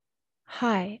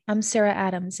Hi, I'm Sarah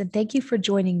Adams, and thank you for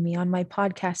joining me on my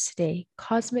podcast today,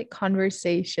 Cosmic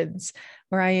Conversations,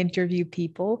 where I interview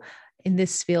people in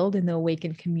this field in the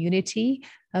awakened community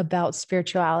about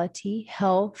spirituality,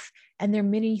 health, and their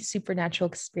many supernatural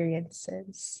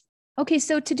experiences. Okay,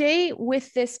 so today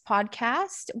with this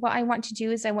podcast, what I want to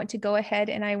do is I want to go ahead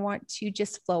and I want to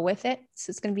just flow with it. So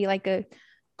it's going to be like a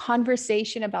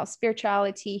conversation about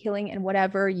spirituality, healing, and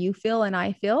whatever you feel and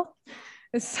I feel.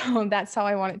 So that's how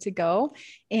I want it to go.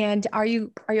 And are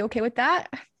you okay with that?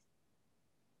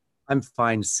 I'm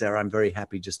fine, Sarah. I'm very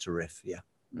happy just to riff. Yeah.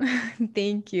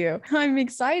 Thank you. I'm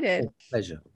excited.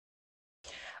 Pleasure.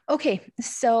 Okay,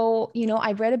 so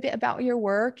I've read a bit about your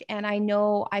work and I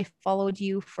know I followed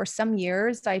you for some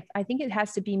years. I think it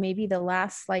has to be maybe the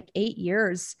last like 8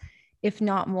 years, if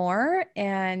not more.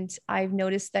 And I've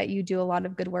noticed that you do a lot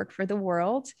of good work for the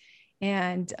world.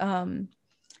 And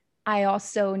I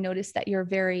also noticed that you're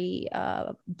very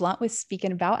blunt with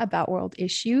speaking about world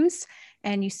issues,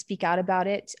 and you speak out about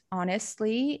it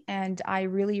honestly. And I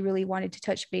really, really wanted to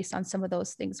touch base on some of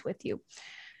those things with you.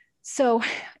 So,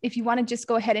 if you want to just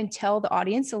go ahead and tell the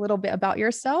audience a little bit about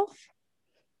yourself.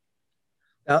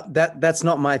 That's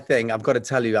not my thing. I've got to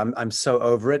tell you, I'm so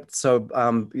over it. So,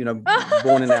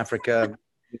 born in Africa,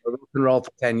 rock and roll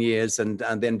for 10 years and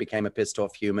then became a pissed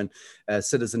off human,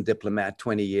 citizen diplomat,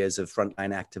 20 years of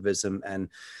frontline activism and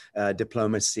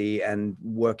diplomacy and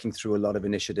working through a lot of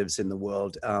initiatives in the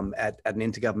world at an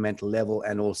intergovernmental level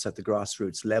and also at the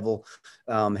grassroots level.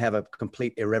 Have a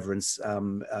complete irreverence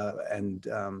and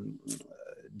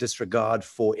disregard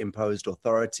for imposed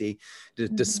authority,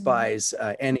 despise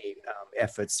any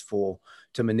efforts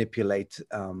to manipulate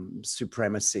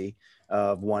supremacy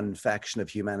of one faction of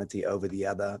humanity over the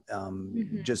other.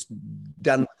 Just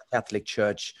done with the Catholic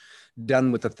Church,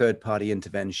 done with the third-party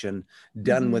intervention,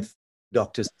 done with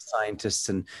doctors, scientists,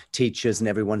 and teachers, and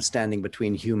everyone standing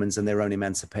between humans and their own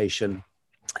emancipation.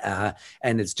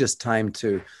 And it's just time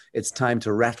to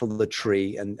rattle the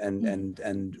tree and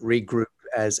regroup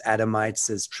as Adamites,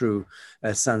 as true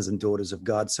sons and daughters of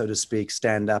God, so to speak,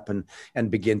 stand up and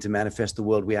begin to manifest the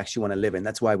world we actually want to live in.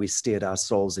 That's why we steered our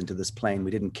souls into this plane.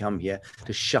 We didn't come here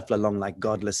to shuffle along like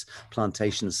godless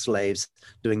plantation slaves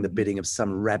doing the bidding of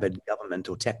some rabid government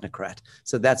or technocrat.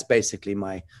 So that's basically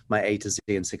my A to Z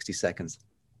in 60 seconds.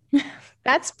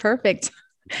 That's perfect.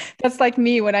 That's like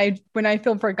me when I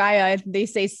film for Gaia, they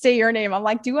say your name. I'm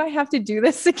like, do I have to do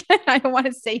this again? I don't want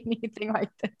to say anything like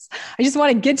this. I just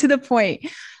want to get to the point.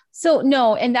 So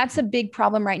no, and that's a big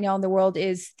problem right now in the world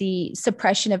is the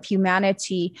suppression of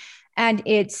humanity. And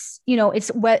it's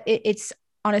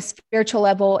on a spiritual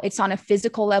level, it's on a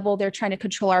physical level. They're trying to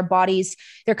control our bodies.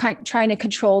 They're trying to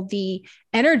control the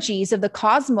energies of the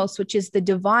cosmos, which is the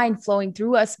divine flowing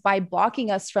through us by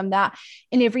blocking us from that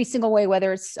in every single way,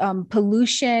 whether it's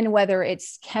pollution, whether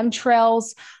it's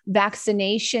chemtrails,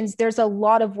 vaccinations. There's a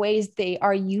lot of ways they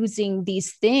are using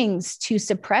these things to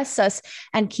suppress us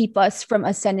and keep us from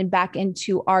ascending back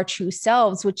into our true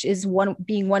selves, which is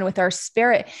being one with our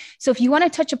spirit. So if you want to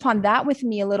touch upon that with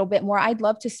me a little bit more, I'd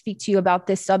love to speak to you about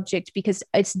this subject because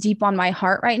it's deep on my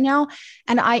heart right now.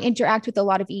 And I interact with a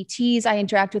lot of ETs. I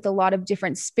interact with a lot of different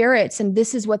spirits. And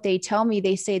this is what they tell me.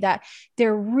 They say that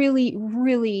they're really,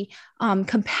 really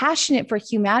compassionate for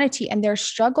humanity and their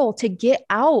struggle to get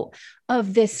out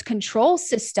of this control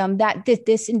system, that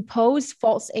this imposed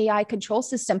false AI control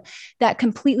system that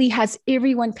completely has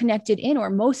everyone connected in, or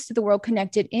most of the world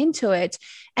connected into it.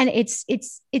 And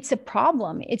it's a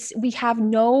problem. We have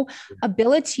no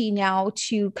ability now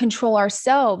to control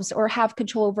ourselves or have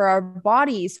control over our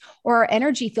bodies or our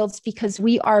energy fields because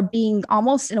we are being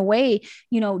almost in a way,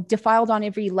 defiled on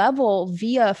every level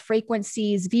via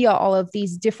frequencies, via all of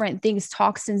these different things,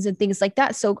 toxins and things like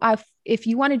that. So if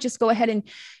you want to just go ahead and,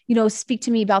 speak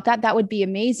to me about that, that would be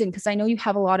amazing because I know you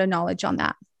have a lot of knowledge on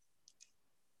that.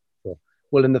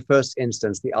 Well, in the first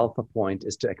instance, the alpha point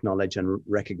is to acknowledge and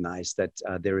recognize that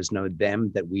there is no them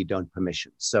that we don't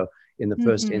permission. So in the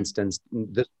first instance,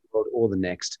 this world or the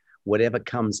next, whatever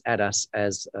comes at us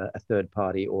as a third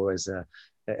party or as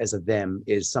a them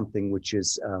is something which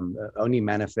is only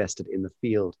manifested in the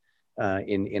field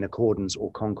in accordance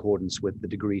or concordance with the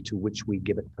degree to which we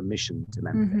give it permission to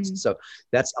manifest. So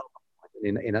that's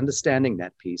in understanding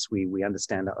that piece, we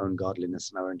understand our own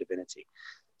godliness and our own divinity.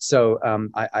 So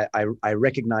I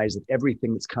recognize that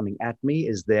everything that's coming at me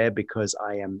is there because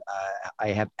I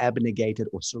have abnegated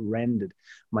or surrendered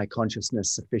my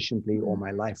consciousness sufficiently or my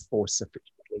life force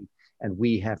sufficiently, and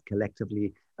we have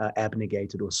collectively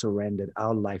abnegated or surrendered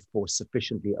our life force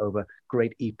sufficiently over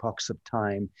great epochs of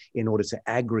time in order to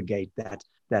aggregate that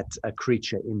that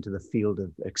creature into the field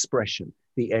of expression,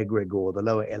 the egregore, the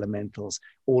lower elementals,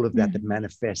 all of that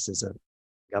manifests as a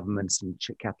governments and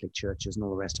Catholic churches and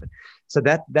all the rest of it. So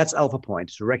that's Alpha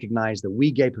Point, to recognize that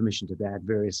we gave permission to that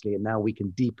variously, and now we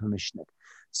can depermission it.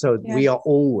 So we are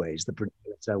always the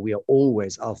predictor. We are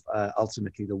always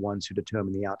ultimately the ones who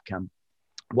determine the outcome.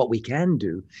 What we can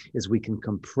do is we can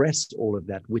compress all of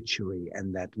that witchery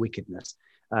and that wickedness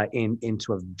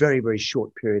into a very, very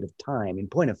short period of time. In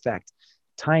point of fact,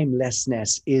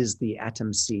 timelessness is the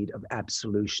atom seed of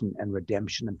absolution and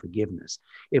redemption and forgiveness.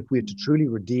 If we're to truly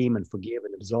redeem and forgive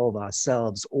and absolve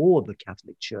ourselves or the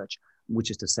Catholic Church,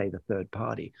 which is to say the third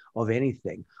party, of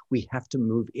anything, we have to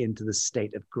move into the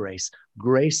state of grace.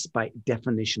 Grace, by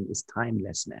definition, is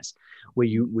timelessness, where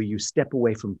you step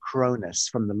away from Cronus,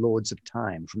 from the lords of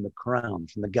time, from the crown,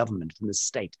 from the government, from the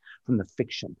state, from the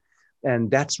fiction.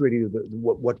 And that's really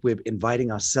what we're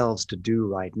inviting ourselves to do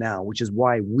right now, which is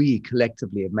why we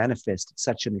collectively have manifested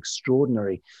such an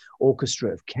extraordinary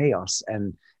orchestra of chaos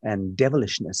and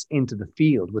devilishness into the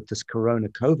field with this Corona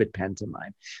COVID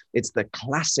pantomime. It's the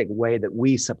classic way that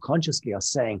we subconsciously are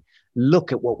saying,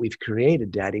 look at what we've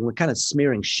created, Daddy. And we're kind of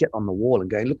smearing shit on the wall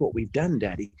and going, look what we've done,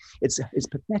 Daddy. It's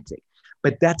pathetic.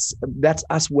 But that's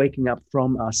us waking up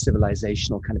from our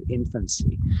civilizational kind of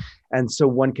infancy. And so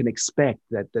one can expect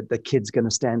that the kid's going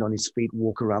to stand on his feet,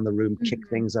 walk around the room, kick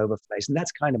things over place. And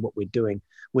that's kind of what we're doing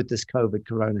with this COVID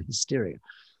corona hysteria.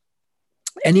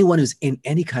 Anyone who's in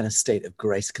any kind of state of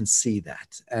grace can see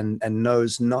that and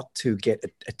knows not to get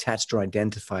attached or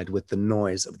identified with the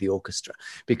noise of the orchestra,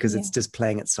 because it's just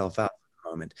playing itself out.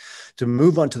 Moment. To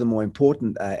move on to the more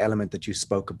important element that you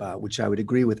spoke about, which I would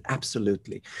agree with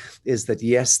absolutely, is that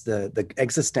yes, the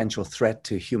existential threat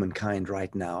to humankind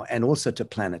right now, and also to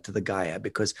planet, to the Gaia,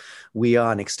 because we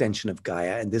are an extension of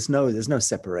Gaia, and there's no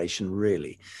separation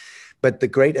really. But the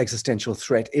great existential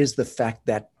threat is the fact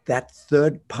that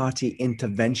third-party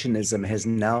interventionism has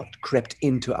now crept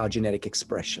into our genetic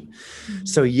expression.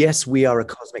 So yes, we are a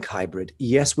cosmic hybrid.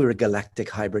 Yes, we're a galactic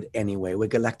hybrid anyway. We're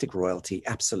galactic royalty,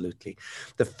 absolutely.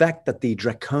 The fact that the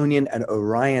draconian and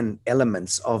Orion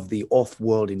elements of the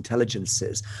off-world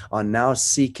intelligences are now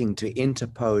seeking to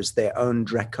interpose their own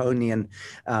draconian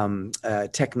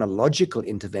technological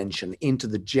intervention into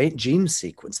the gene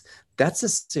sequence, that's a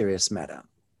serious matter.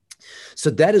 So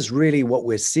that is really what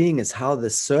we're seeing, is how the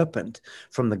serpent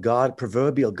from the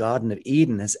proverbial Garden of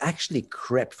Eden has actually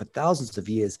crept for thousands of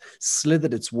years,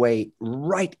 slithered its way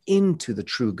right into the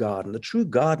true garden. The true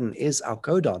garden is our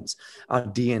codons, our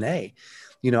DNA.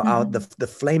 You know, the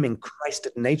flaming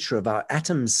Christed nature of our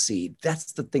atom seed.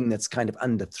 That's the thing that's kind of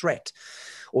under threat,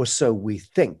 or so we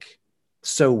think.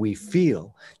 So we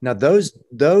feel. Now, those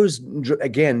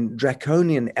again,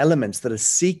 draconian elements that are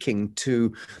seeking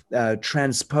to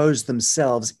transpose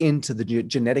themselves into the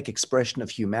genetic expression of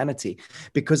humanity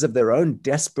because of their own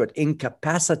desperate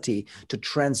incapacity to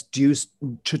transduce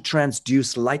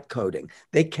light coding.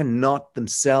 They cannot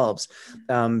themselves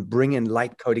bring in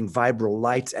light coding, vibral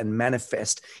light, and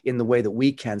manifest in the way that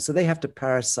we can. So they have to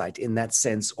parasite in that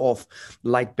sense of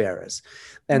light bearers.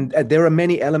 And there are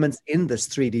many elements in this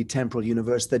 3D temporal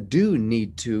universe that do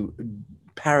need to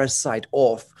parasite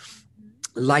off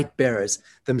light bearers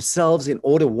themselves in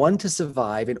order, one, to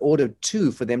survive, in order,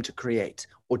 two, for them to create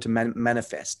or to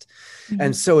manifest.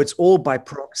 And so it's all by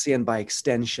proxy and by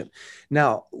extension.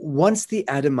 Now, once the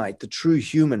Adamite, the true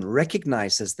human,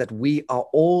 recognizes that we are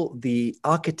all the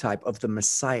archetype of the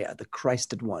Messiah, the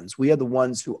Christed ones, we are the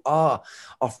ones who are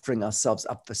offering ourselves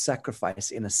up for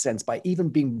sacrifice, in a sense, by even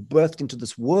being birthed into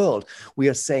this world. We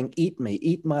are saying, eat me,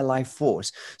 eat my life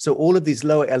force. So all of these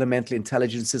lower elemental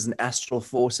intelligences and astral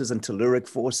forces and telluric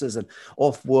forces and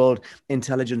off-world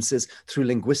intelligences, through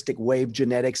linguistic wave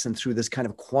genetics and through this kind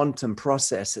of quantum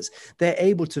processes, they're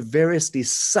able to variously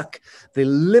suck the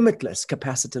limitless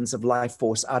capacitance of life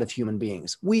force out of human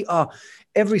beings.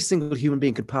 Every single human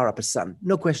being could power up a sun.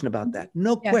 No question about that.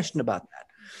 No question about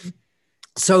that.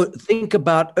 So think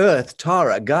about Earth,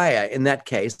 Tara, Gaia, in that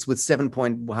case, with 7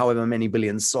 however many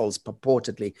billion souls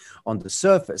purportedly on the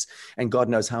surface, and God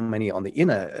knows how many on the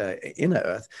inner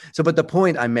Earth. So, but the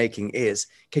point I'm making is,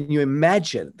 can you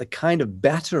imagine the kind of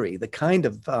battery, the kind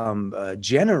of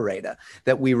generator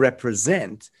that we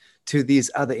represent to these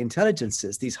other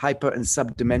intelligences, these hyper and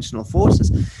subdimensional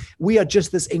forces? We are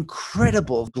just this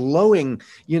incredible, glowing,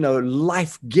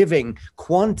 life-giving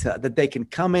quanta that they can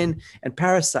come in and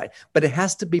parasite, but it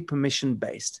has to be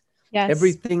permission-based. Yes.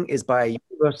 Everything is by a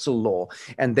universal law,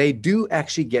 and they do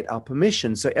actually get our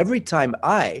permission. So every time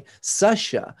I,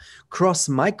 Sasha, cross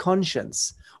my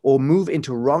conscience or move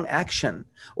into wrong action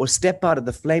or step out of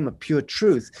the flame of pure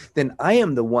truth, then I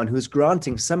am the one who's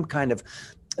granting some kind of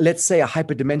let's say a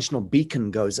hyperdimensional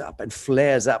beacon goes up and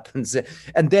flares up,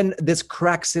 and then there's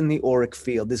cracks in the auric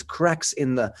field, there's cracks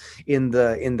in the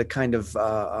kind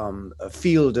of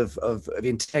field of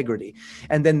integrity,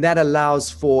 and then that allows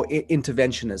for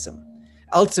interventionism.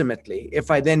 Ultimately, if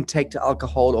I then take to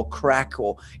alcohol or crack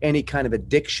or any kind of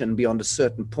addiction beyond a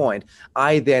certain point,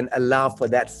 I then allow for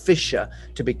that fissure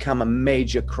to become a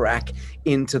major crack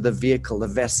into the vehicle, the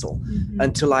vessel,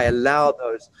 until I allow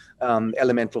those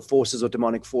elemental forces or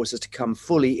demonic forces to come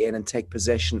fully in and take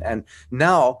possession. And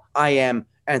now I am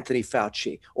Anthony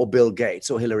Fauci or Bill Gates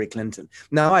or Hillary Clinton.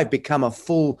 Now I've become a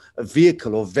full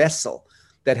vehicle or vessel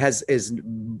that is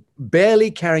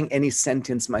barely carrying any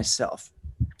sentience myself.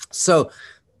 So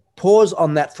pause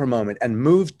on that for a moment and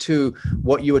move to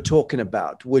what you were talking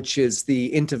about, which is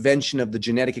the intervention of the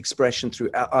genetic expression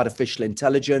through artificial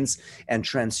intelligence and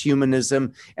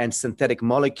transhumanism and synthetic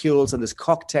molecules and this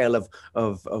cocktail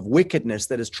of wickedness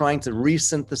that is trying to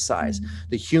resynthesize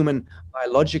the human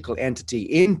biological entity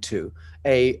into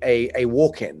a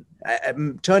walk-in,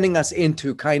 turning us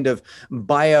into kind of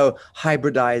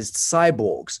bio-hybridized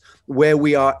cyborgs where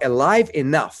we are alive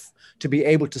enough to be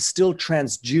able to still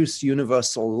transduce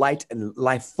universal light and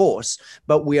life force,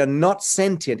 but we are not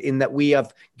sentient in that we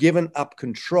have given up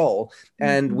control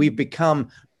and we've become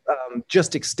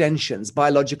just extensions,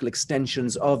 biological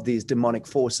extensions of these demonic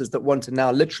forces that want to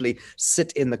now literally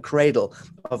sit in the cradle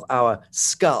of our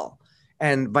skull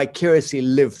and vicariously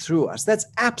live through us. That's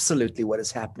absolutely what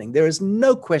is happening. There is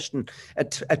no question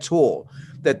at all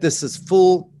that this is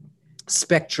full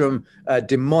spectrum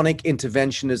demonic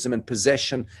interventionism and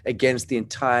possession against the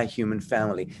entire human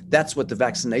family. That's what the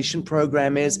vaccination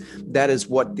program is. That is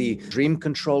what the dream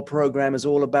control program is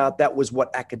all about. That was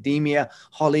what academia,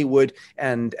 Hollywood,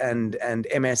 and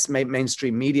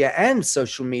mainstream media and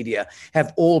social media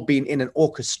have all been in an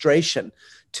orchestration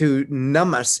to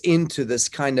numb us into this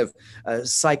kind of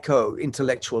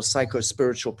psycho-intellectual,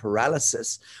 psycho-spiritual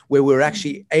paralysis where we're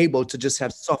actually able to just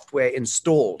have software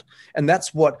installed. And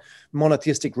that's what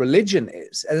monotheistic religion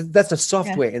is. That's a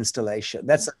software installation.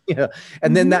 That's,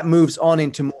 and then that moves on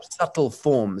into more subtle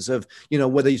forms of,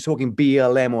 whether you're talking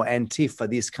BLM or Antifa,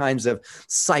 these kinds of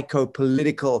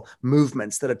psycho-political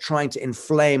movements that are trying to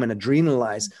inflame and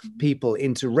adrenalize people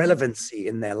into relevancy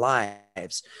in their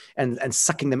lives and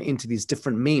sucking them into these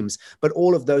different memes. But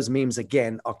all of those memes,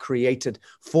 again, are created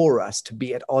for us to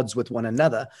be at odds with one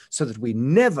another so that we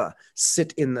never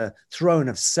sit in the throne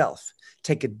of self,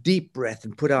 take a deep breath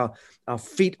and put our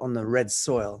feet on the red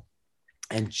soil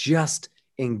and just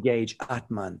engage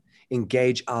Atman,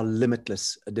 engage our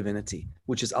limitless divinity,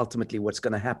 which is ultimately what's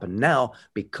going to happen now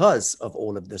because of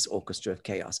all of this orchestra of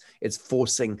chaos. It's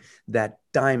forcing that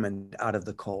diamond out of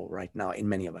the coal right now in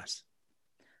many of us.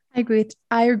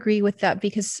 I agree with that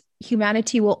because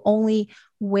humanity will only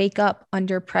wake up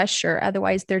under pressure.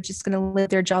 Otherwise, they're just going to live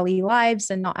their jolly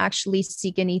lives and not actually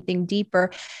seek anything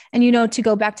deeper. And, to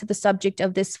go back to the subject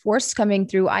of this force coming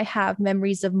through, I have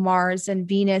memories of Mars and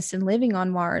Venus and living on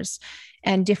Mars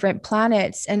and different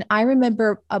planets. And I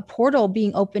remember a portal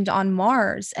being opened on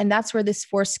Mars, and that's where this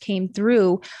force came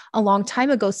through a long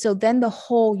time ago. So then our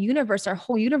whole universe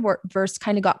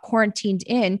kind of got quarantined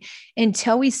in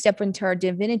until we step into our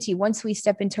divinity. Once we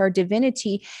step into our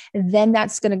divinity, then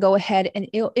that's going to go ahead and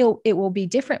it will be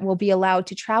different. We'll be allowed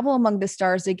to travel among the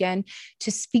stars again,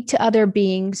 to speak to other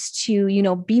beings, to,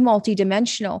 be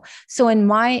multidimensional. So in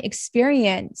my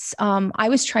experience, I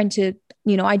was trying to,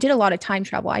 I did a lot of time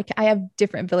travel. I have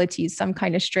different abilities. So I'm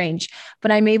kind of strange,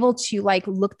 but I'm able to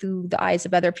look through the eyes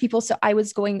of other people. So I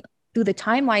was going through the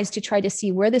timelines to try to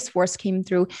see where this force came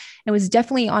through. It was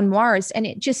definitely on Mars, and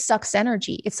it just sucks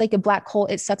energy. It's like a black hole.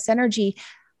 It sucks energy.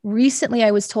 Recently,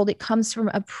 I was told it comes from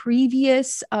a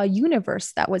previous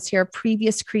universe that was here, a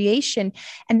previous creation,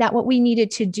 and that what we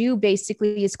needed to do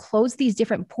basically is close these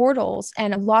different portals.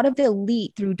 And a lot of the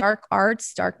elite through dark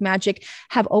arts, dark magic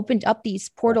have opened up these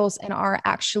portals and are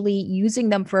actually using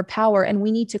them for power. And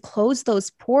we need to close those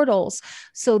portals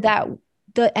so that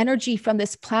the energy from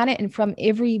this planet and from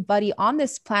everybody on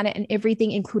this planet and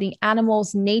everything, including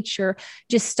animals, nature,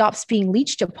 just stops being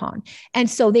leached upon. And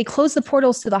so they close the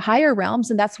portals to the higher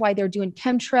realms. And that's why they're doing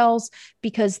chemtrails,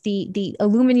 because the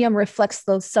aluminum reflects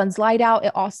the sun's light out.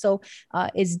 It also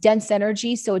is dense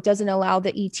energy. So it doesn't allow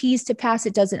the ETs to pass.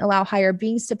 It doesn't allow higher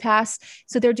beings to pass.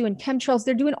 So they're doing chemtrails.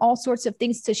 They're doing all sorts of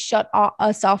things to shut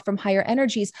us off from higher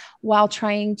energies while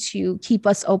trying to keep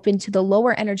us open to the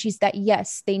lower energies that,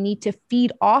 yes, they need to feed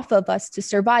off of us to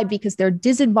survive, because they're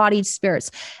disembodied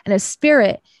spirits. And a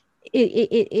spirit,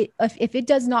 if it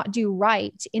does not do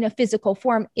right in a physical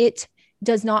form, it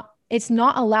does not it's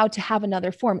not allowed to have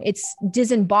another form. It's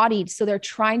disembodied. So they're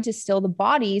trying to steal the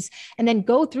bodies and then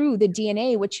go through the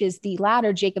DNA, which is the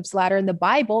ladder, Jacob's ladder in the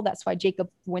Bible. That's why Jacob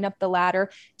went up the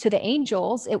ladder to the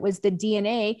angels. It was the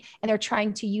DNA, and they're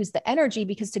trying to use the energy,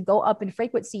 because to go up in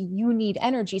frequency, you need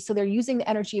energy. So they're using the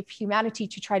energy of humanity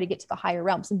to try to get to the higher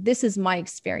realms. And this is my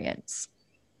experience.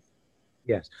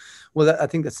 Yes. Well, I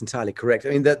think that's entirely correct. I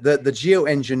mean, the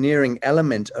geoengineering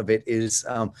element of it is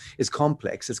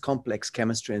complex. It's complex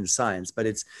chemistry and science, but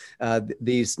it's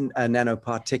these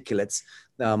nanoparticulates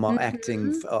are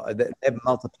acting, they have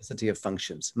multiplicity of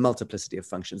functions.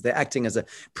 They're acting as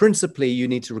principally, you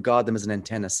need to regard them as an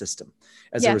antenna system,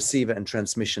 as a receiver and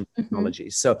transmission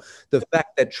technology. So the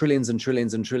fact that trillions and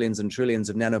trillions and trillions and trillions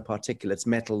of nanoparticulates,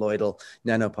 metalloidal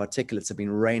nanoparticulates, have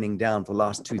been raining down for the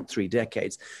last 2-3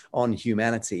 decades on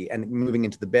humanity, and moving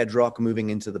into the bedrock, moving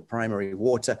into the primary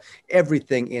water,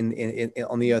 everything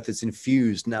on the earth is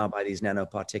infused now by these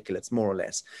nanoparticulates, more or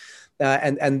less.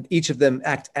 And each of them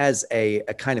act as a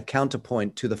kind of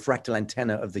counterpoint to the fractal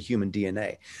antenna of the human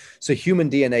DNA. So human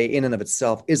DNA in and of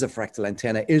itself is a fractal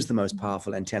antenna, is the most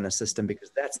powerful antenna system,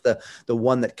 because that's the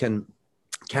one that can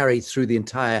carry through the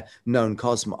entire known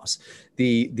cosmos.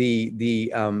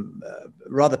 The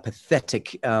rather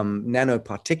pathetic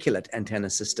nanoparticulate antenna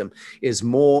system is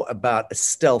more about a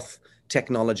stealth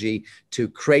technology to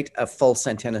create a false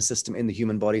antenna system in the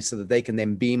human body, so that they can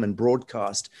then beam and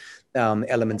broadcast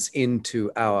elements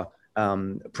into our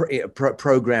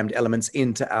programmed elements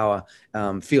into our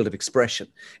field of expression.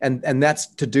 And that's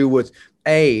to do with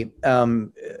triggering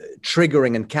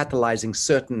and catalyzing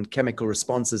certain chemical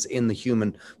responses in the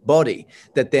human body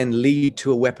that then lead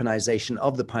to a weaponization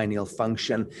of the pineal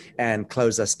function and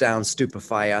close us down,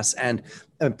 stupefy us, and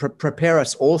prepare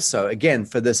us also, again,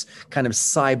 for this kind of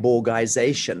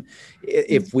cyborgization.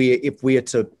 If we are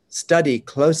to study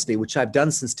closely, which I've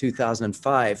done since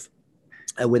 2005,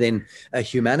 within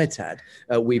Humanitad,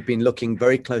 we've been looking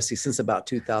very closely since about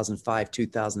 2005,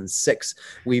 2006.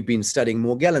 We've been studying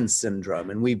Morgellons syndrome,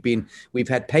 and we've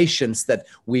had patients that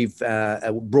we've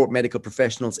brought medical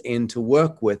professionals in to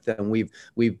work with, and we've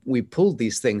pulled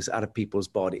these things out of people's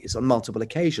bodies on multiple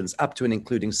occasions, up to and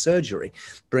including surgery,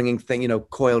 bringing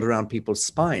coiled around people's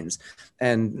spines,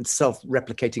 and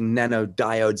self-replicating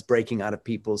nanodiodes breaking out of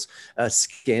people's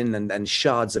skin, and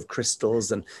shards of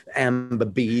crystals and amber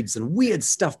beads and weird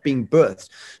stuff being birthed.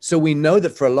 So we know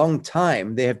that for a long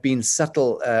time there have been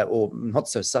subtle, or not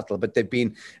so subtle, but there've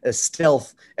been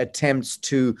stealth attempts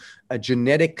to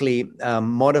genetically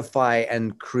modify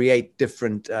and create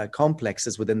different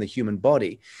complexes within the human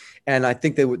body. And I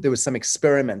think there were some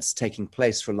experiments taking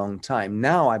place for a long time.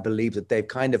 Now I believe that they've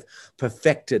kind of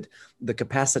perfected the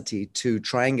capacity to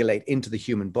triangulate into the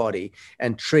human body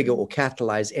and trigger or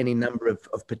catalyze any number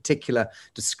of particular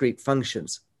discrete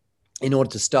functions in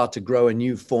order to start to grow a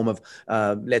new form of,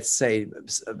 let's say,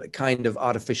 a kind of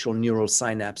artificial neural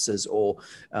synapses or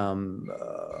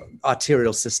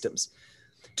arterial systems,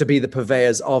 to be the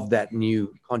purveyors of that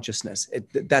new consciousness.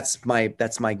 That's my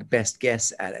best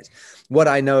guess at it. What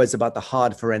I know is about the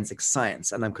hard forensic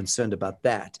science, and I'm concerned about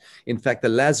that. In fact, the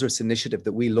Lazarus Initiative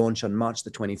that we launch on March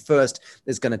the 21st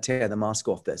is going to tear the mask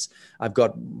off this. I've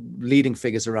got leading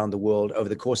figures around the world over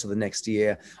the course of the next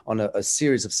year on a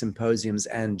series of symposiums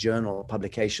and journal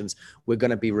publications. We're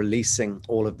going to be releasing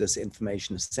all of this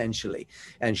information essentially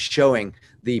and showing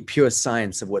the pure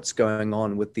science of what's going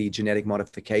on with the genetic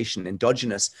modification,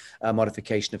 endogenous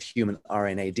modification of human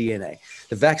RNA, DNA.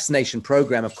 The vaccination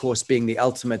program, of course, being the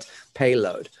ultimate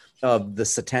payload of the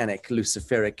satanic,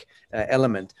 luciferic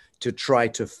element to try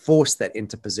to force that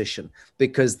into position,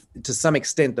 because to some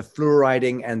extent the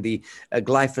fluoriding and the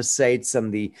glyphosates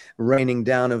and the raining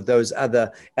down of those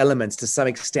other elements to some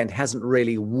extent hasn't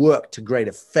really worked to great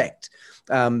effect,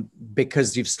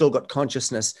 because you've still got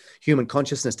consciousness, human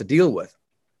consciousness to deal with.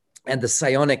 And the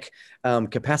psionic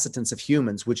capacitance of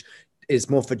humans, which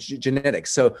is more for genetics.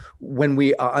 So when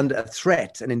we are under a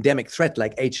threat, an endemic threat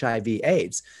like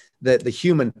HIV/AIDS, the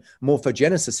human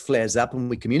morphogenesis flares up, and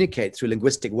we communicate through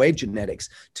linguistic wave genetics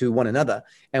to one another.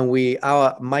 And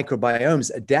our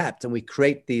microbiomes adapt, and we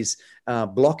create these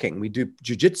blocking. We do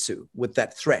jujitsu with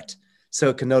that threat, so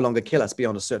it can no longer kill us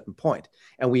beyond a certain point.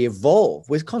 And we evolve.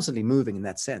 We're constantly moving in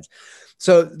that sense.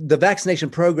 So the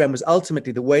vaccination program was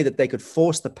ultimately the way that they could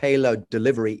force the payload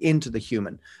delivery into the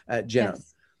human genome. Yes.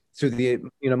 Through the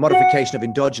modification of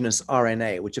endogenous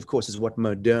RNA, which of course is what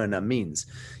Moderna means.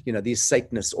 These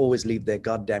Satanists always leave their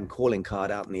goddamn calling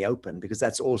card out in the open, because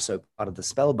that's also part of the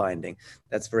spellbinding.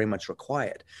 That's very much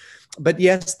required. But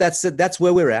yes, that's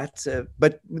where we're at.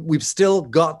 But we've still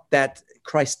got that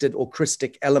Christed or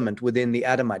Christic element within the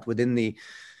Adamite, within the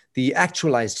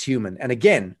actualized human. And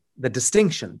again, the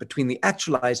distinction between the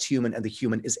actualized human and the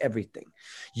human is everything.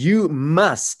 You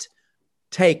must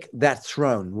take that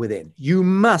throne within. You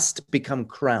must become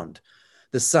crowned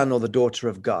the son or the daughter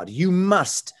of God. You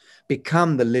must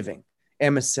become the living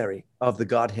emissary of the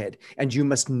Godhead. And you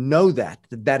must know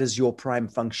that is your prime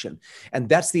function. And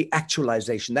that's the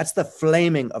actualization. That's the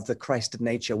flaming of the Christed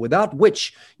nature, without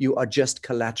which you are just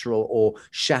collateral or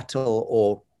chattel,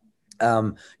 or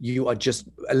you are just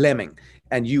a lemming.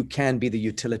 And you can be the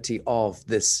utility of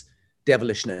this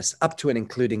devilishness, up to and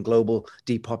including global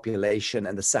depopulation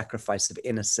and the sacrifice of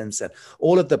innocence and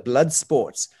all of the blood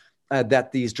sports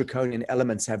that these draconian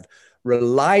elements have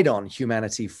relied on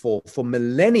humanity for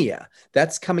millennia.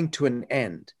 That's coming to an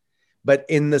end. But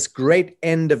in this great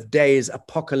end of days,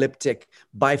 apocalyptic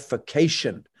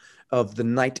bifurcation of the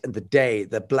night and the day,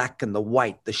 the black and the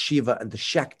white, the Shiva and the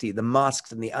Shakti, the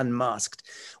masked and the unmasked,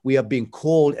 we are being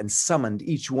called and summoned,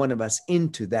 each one of us,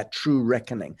 into that true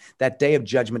reckoning. That day of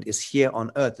judgment is here on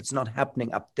earth. It's not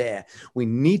happening up there. We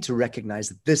need to recognize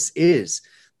that this is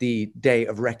the day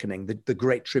of reckoning, the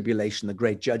great tribulation, the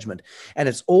great judgment. And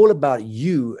it's all about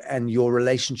you and your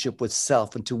relationship with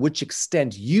self, and to which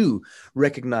extent you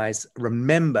recognize,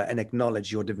 remember, and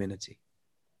acknowledge your divinity.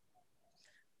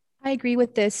 I agree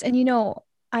with this. And,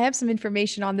 I have some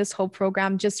information on this whole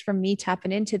program just from me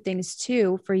tapping into things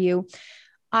too for you.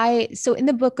 So in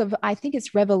the book of, I think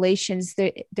it's Revelations,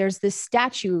 there's this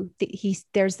statue that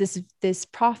there's this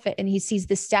prophet, and he sees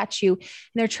this statue, and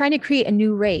they're trying to create a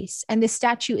new race. And this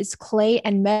statue is clay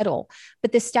and metal,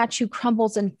 but the statue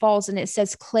crumbles and falls. And it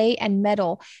says clay and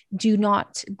metal do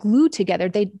not glue together.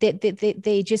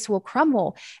 They just will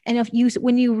crumble. And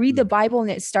when you read the Bible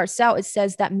and it starts out, it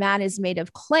says that man is made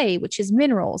of clay, which is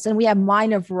minerals. And we have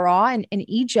mine of Ra, and in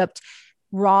Egypt,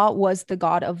 Ra was the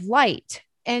god of light.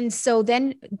 And so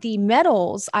then the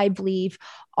metals, I believe,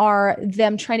 are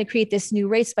them trying to create this new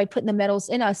race by putting the metals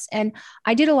in us. And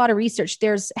I did a lot of research.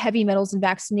 There's heavy metals in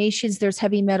vaccinations. There's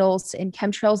heavy metals in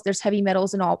chemtrails. There's heavy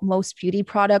metals in most beauty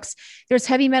products. There's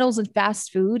heavy metals in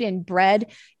fast food and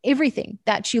bread, everything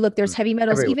that you look, there's heavy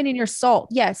metals, everywhere. Even in your salt.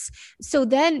 Yes. So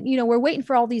then, we're waiting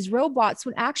for all these robots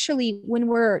when actually,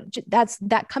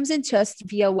 that comes into us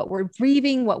via what we're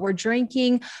breathing, what we're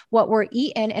drinking, what we're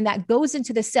eating, and that goes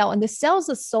into the cell, and the cell's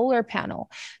a solar panel.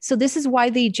 So this is why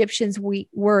the Egyptians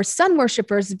were sun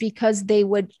worshipers, because they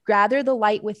would gather the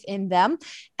light within them,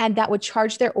 and that would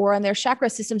charge their aura and their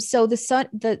chakra system. So the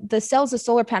cell's a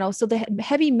solar panel. So the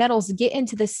heavy metals get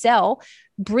into the cell,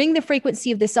 bring the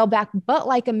frequency of the cell back, but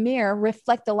like a mirror,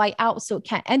 reflect the light out so it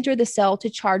can't enter the cell to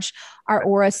charge our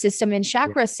aura system and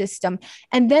chakra system.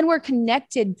 And then we're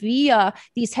connected via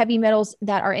these heavy metals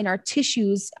that are in our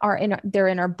tissues, they're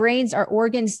in our brains, our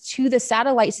organs, to the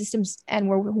satellite systems. And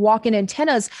we're walking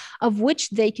antennas of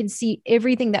which they can see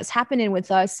everything that's happening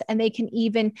with us. And they can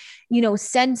even,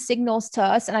 send signals to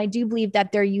us. And I do believe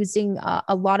that they're using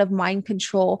a lot of mind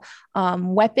control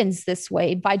weapons this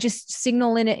way by just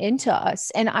signaling it into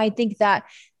us. And I think that,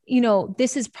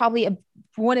 this is probably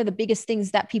one of the biggest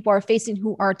things that people are facing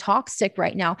who are toxic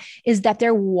right now, is that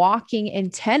they're walking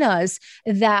antennas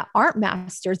that aren't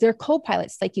masters. They're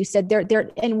co-pilots. Like you said,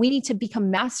 and we need to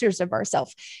become masters of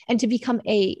ourselves, and to become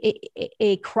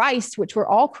a Christ, which we're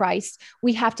all Christ.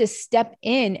 We have to step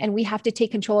in, and we have to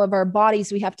take control of our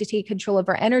bodies. We have to take control of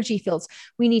our energy fields.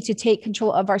 We need to take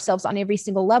control of ourselves on every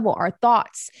single level, our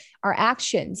thoughts, our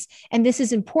actions. And this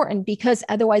is important, because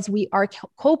otherwise we are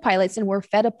co-pilots, and we're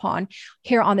fed upon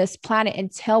here on this planet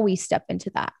until we step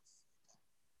into that.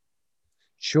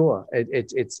 Sure.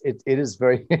 It is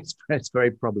very, it's very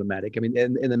problematic. I mean,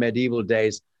 in the medieval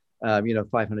days,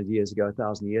 500 years ago,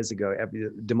 1,000 years ago, every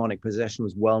demonic possession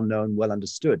was well known, well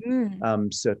understood.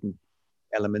 Certain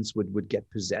elements would get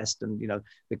possessed, and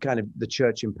the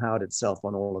church empowered itself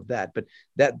on all of that. But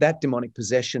that demonic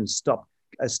possession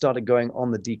started going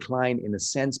on the decline, in a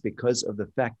sense, because of the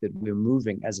fact that we're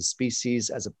moving as a species,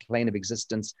 as a plane of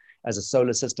existence, as a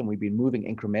solar system. We've been moving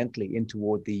incrementally in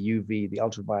toward the UV, the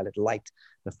ultraviolet light,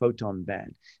 the photon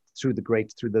band, through the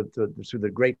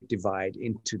great divide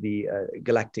into the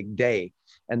galactic day.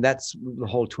 And that's the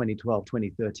whole 2012,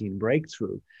 2013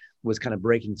 breakthrough, was kind of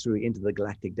breaking through into the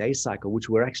galactic day cycle, which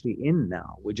we're actually in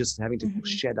now. We're just having to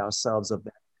shed ourselves of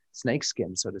that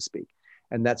snakeskin, so to speak.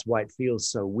 And that's why it feels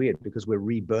so weird, because we're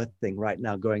rebirthing right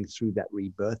now, going through that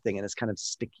rebirthing, and it's kind of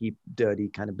sticky, dirty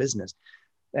kind of business,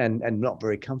 and not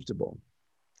very comfortable.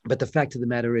 But the fact of the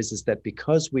matter is that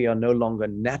because we are no longer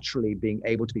naturally being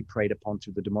able to be preyed upon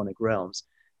through the demonic realms,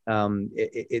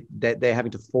 They're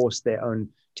having to force their own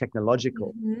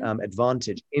technological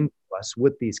advantage into us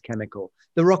with these chemical.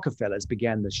 The Rockefellers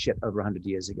began this shit over 100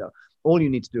 years ago. All you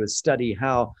need to do is study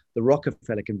how the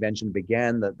Rockefeller Convention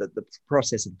began, the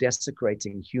process of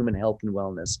desecrating human health and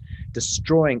wellness,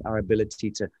 destroying our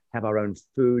ability to have our own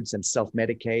foods and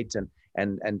self-medicate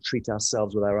and treat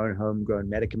ourselves with our own homegrown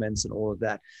medicaments and all of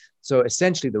that. So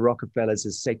essentially, the Rockefellers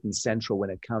is Satan central when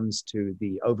it comes to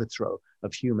the overthrow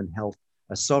of human health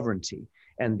sovereignty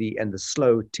and the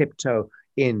slow tiptoe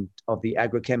in of the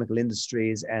agrochemical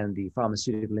industries and the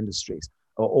pharmaceutical industries,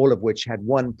 all of which had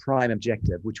one prime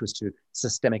objective, which was to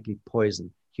systemically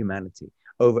poison humanity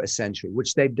over a century,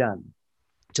 which they've done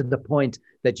to the point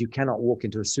that you cannot walk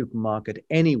into a supermarket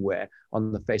anywhere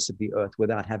on the face of the earth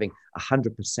without having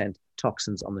 100%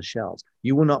 toxins on the shelves.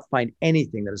 You will not find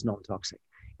anything that is non-toxic.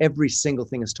 Every single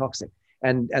thing is toxic.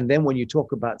 And then when you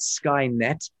talk about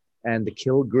Skynet and the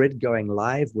kill grid going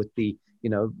live with the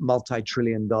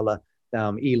multi-trillion-dollar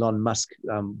Elon Musk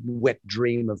wet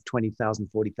dream of 20,000,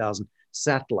 40,000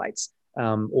 satellites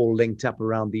all linked up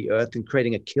around the earth and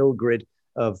creating a kill grid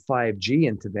of 5G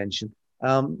intervention.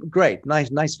 Great,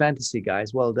 nice fantasy,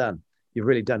 guys. Well done. You've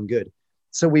really done good.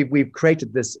 So we've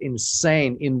created this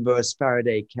insane inverse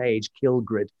Faraday cage kill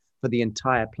grid for the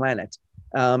entire planet.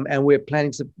 And we're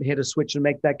planning to hit a switch and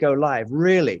make that go live.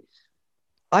 Really,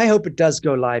 I hope it does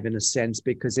go live in a sense,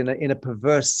 because in a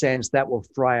perverse sense, that will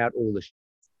fry out all the shit.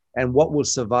 And what will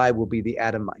survive will be the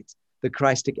Adamite. The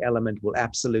Christic element will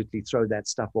absolutely throw that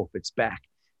stuff off its back,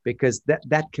 because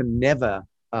that can never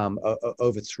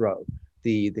overthrow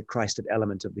the Christed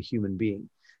element of the human being.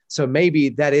 So maybe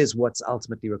that is what's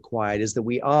ultimately required, is that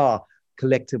we are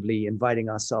collectively inviting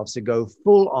ourselves to go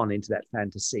full on into that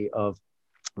fantasy of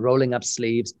rolling up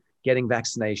sleeves, getting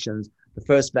vaccinations. The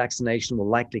first vaccination will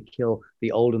likely kill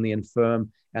the old and the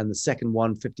infirm. And the second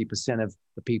one, 50% of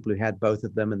the people who had both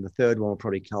of them. And the third one will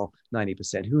probably kill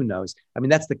 90%. Who knows? I mean,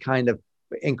 that's the kind of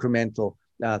incremental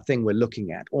thing we're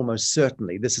looking at. Almost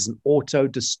certainly, this is an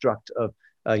auto-destruct of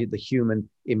the human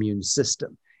immune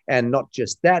system. And not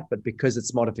just that, but because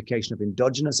it's modification of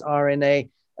endogenous RNA,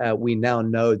 we now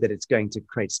know that it's going to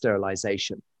create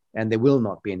sterilization. And there will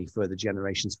not be any further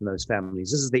generations from those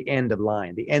families. This is the end of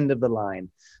the line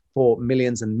for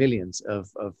millions and millions of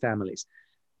families.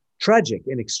 Tragic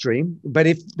in extreme, but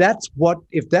if that's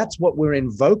what we're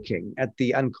invoking at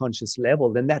the unconscious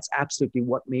level, then that's absolutely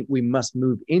what we must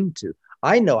move into.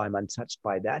 I know I'm untouched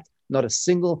by that. Not a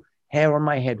single hair on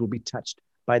my head will be touched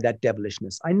by that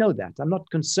devilishness. I know that. I'm not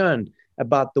concerned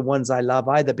about the ones I love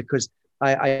either, because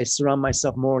I surround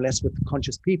myself more or less with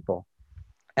conscious people.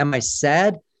 Am I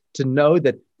sad to know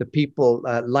that the people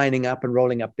lining up and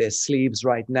rolling up their sleeves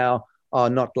right now are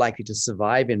not likely to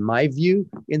survive, in my view,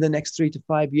 in the next 3 to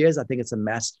 5 years? I think it's a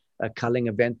mass culling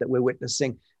event that we're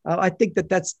witnessing. I think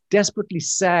that's desperately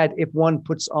sad if one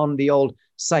puts on the old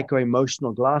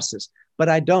psycho-emotional glasses, but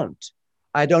I don't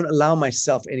allow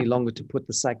myself any longer to put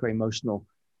the psycho-emotional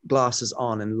glasses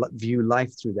on and view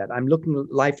life through that. I'm looking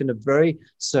at life in a very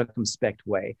circumspect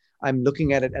way. I'm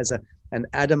looking at it as an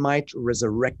Adamite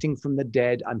resurrecting from the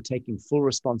dead. I'm taking full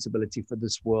responsibility for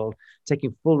this world,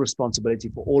 taking full responsibility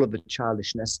for all of the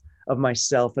childishness of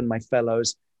myself and my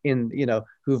fellows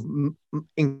who've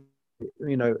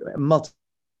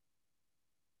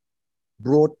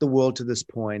brought the world to this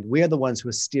point. We are the ones who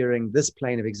are steering this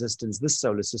plane of existence, this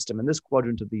solar system, and this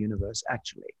quadrant of the universe,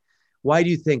 actually. Why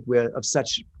do you think we're of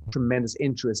such tremendous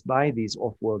interest by these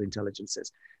off-world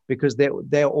intelligences? Because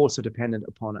they're also dependent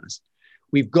upon us.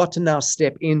 We've got to now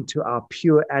step into our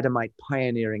pure Adamite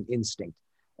pioneering instinct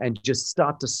and just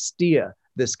start to steer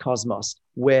this cosmos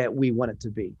where we want it to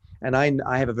be. And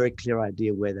I have a very clear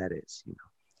idea where that is.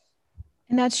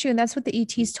 And that's true. And that's what the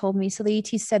ETs told me. So the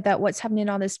ETs said that what's happening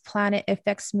on this planet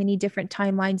affects many different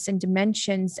timelines and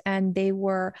dimensions. And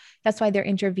that's why they're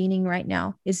intervening right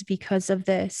now, is because of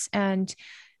this. And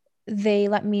they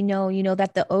let me know,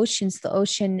 that the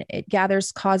ocean, it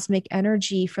gathers cosmic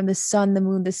energy from the sun, the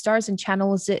moon, the stars, and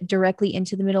channels it directly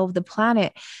into the middle of the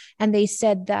planet. And they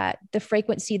said that the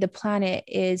frequency of the planet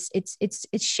it's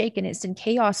shaken, it's in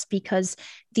chaos, because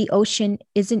the ocean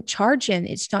isn't charging.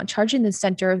 It's not charging the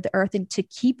center of the earth and to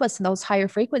keep us in those higher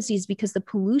frequencies, because the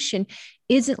pollution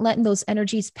isn't letting those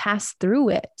energies pass through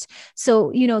it.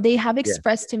 So, they have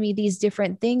expressed to me these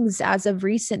different things. As of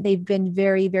recent, they've been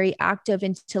very, very active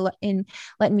in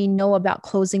letting me know about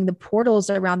closing the portals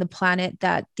around the planet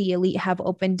that the elite have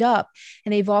opened up.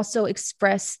 And they've also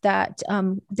expressed that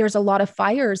there's a lot of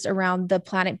fires around the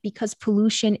planet because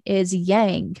pollution is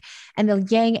yang, and the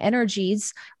yang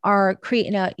energies are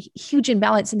creating a huge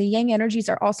imbalance, and the yang energies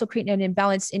are also creating an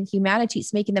imbalance in humanity.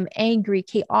 It's making them angry,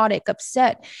 chaotic,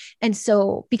 upset. And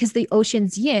so because the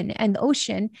ocean's yin, and the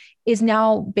ocean is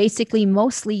now basically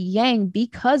mostly yang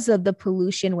because of the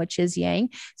pollution, which is yang.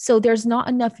 So there's not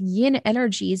enough yin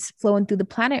energies flowing through the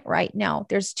planet right now.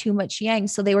 There's too much yang.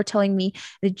 So they were telling me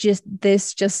that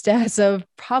just as of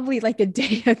probably like a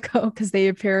day ago, because they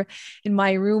appear in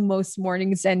my room most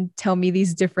mornings and tell me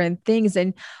these different things.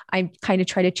 And I kind of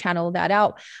try to channel that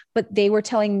out. But they were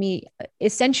telling me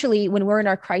essentially when we're in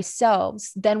our Christ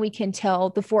selves, then we can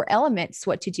tell the four elements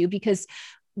what to do, because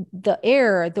the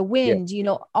air, the wind,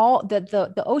 all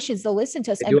the oceans, they'll listen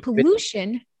to us. And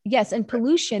pollution, yes. And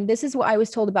pollution, this is what I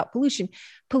was told about pollution.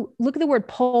 Look at the word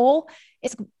pole,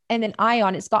 and then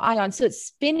ion, it's got ion. So it's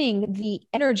spinning the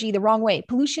energy the wrong way.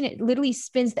 Pollution, it literally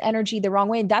spins the energy the wrong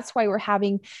way. And that's why we're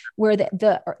having where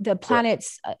the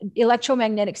planet's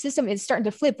electromagnetic system is starting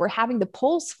to flip. We're having the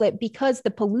poles flip because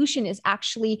the pollution is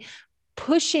actually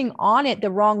pushing on it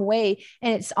the wrong way,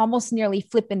 and it's almost nearly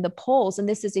flipping the poles, and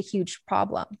this is a huge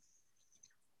problem.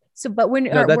 So but when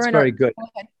that's very good.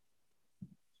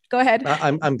 Go ahead.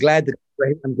 I'm glad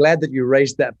that you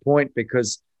raised that point,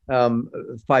 because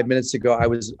 5 minutes ago I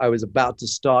was about to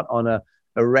start on a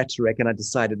rhetoric, and I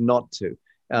decided not to,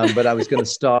 but I was going to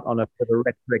start on a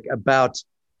rhetoric about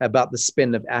the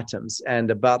spin of atoms and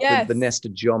about the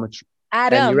nested geometry.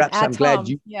 I'm glad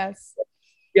you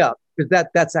because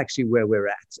that's actually where we're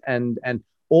at, and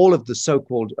all of the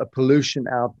so-called pollution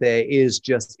out there is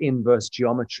just inverse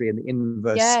geometry and the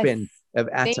inverse spin of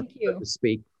atoms, so to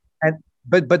speak. And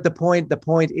but the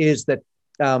point is that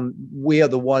we are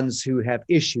the ones who have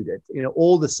issued it.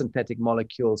 All the synthetic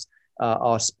molecules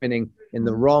are spinning in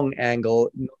the wrong angle,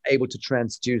 not able to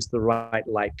transduce the right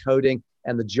light coding,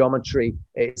 and the geometry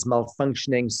is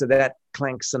malfunctioning, so that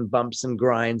clanks and bumps and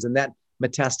grinds, and that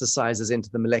metastasizes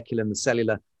into the molecular and the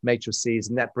cellular matrices,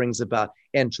 and that brings about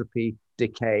entropy,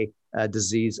 decay,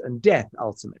 disease, and death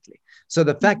ultimately. So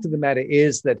the fact of the matter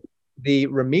is that the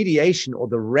remediation or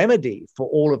the remedy for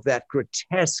all of that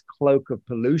grotesque cloak of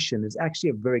pollution is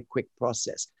actually a very quick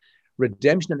process.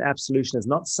 Redemption and absolution is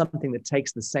not something that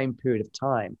takes the same period of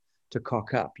time to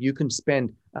cock up. You can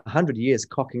spend 100 years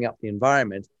cocking up the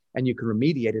environment, and you can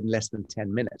remediate it in less than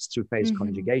 10 minutes through phase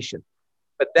conjugation.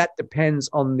 But that depends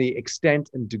on the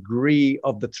extent and degree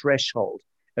of the threshold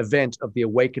event of the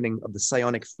awakening of the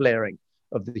psionic flaring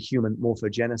of the human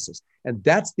morphogenesis. And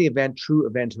that's the true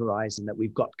event horizon that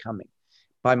we've got coming.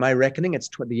 By my reckoning, it's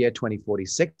the year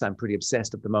 2046. I'm pretty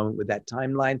obsessed at the moment with that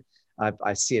timeline.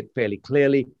 I see it fairly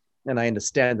clearly, and I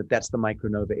understand that that's the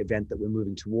micronova event that we're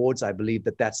moving towards. I believe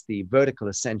that that's the vertical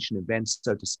ascension event,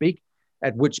 so to speak,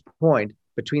 at which point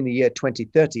between the year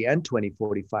 2030 and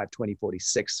 2045,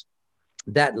 2046,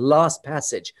 that last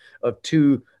passage of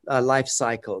two life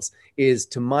cycles is,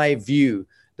 to my view,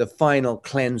 the final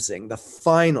cleansing, the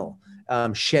final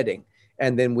shedding,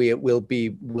 and then we'll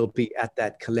be at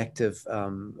that collective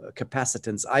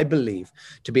capacitance, I believe,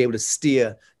 to be able to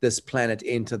steer this planet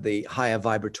into the higher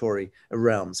vibratory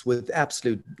realms with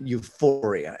absolute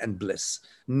euphoria and bliss,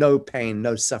 no pain,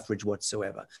 no suffrage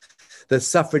whatsoever. The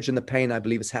suffrage and the pain, I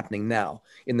believe, is happening now.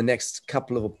 In the next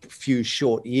few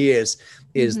short years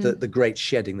is the great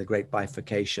shedding, the great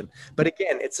bifurcation. But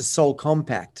again, it's a soul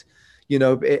compact. You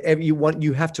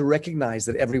have to recognize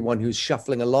that everyone who's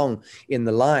shuffling along in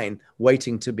the line,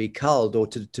 waiting to be culled or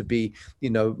to be,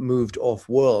 moved off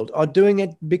world, are doing it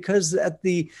because at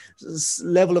the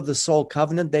level of the soul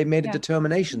covenant, they made a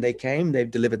determination. They came, they've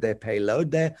delivered their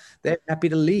payload. They're happy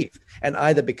to leave and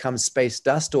either become space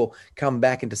dust or come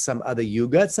back into some other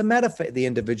yuga. It's a matter for the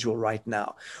individual right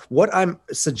now. What I'm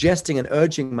suggesting and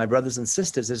urging my brothers and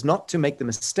sisters is not to make the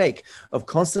mistake of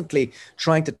constantly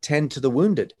trying to tend to the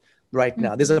wounded. Right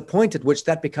now, there's a point at which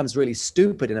that becomes really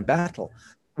stupid in a battle,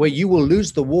 where you will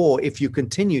lose the war if you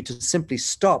continue to simply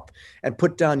stop and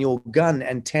put down your gun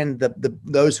and tend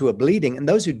those who are bleeding and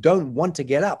those who don't want to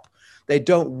get up. They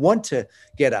don't want to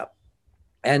get up.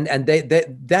 And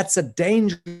that's a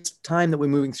dangerous time that we're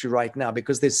moving through right now,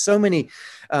 because there's so many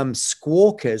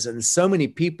squawkers and so many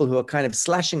people who are kind of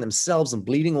slashing themselves and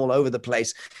bleeding all over the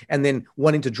place and then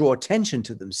wanting to draw attention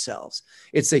to themselves.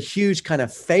 It's a huge kind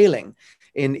of failing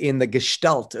in the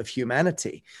gestalt of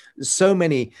humanity. So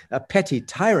many petty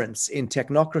tyrants in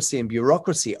technocracy and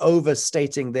bureaucracy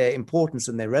overstating their importance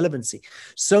and their relevancy.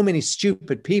 So many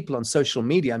stupid people on social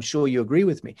media. I'm sure you agree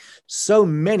with me. So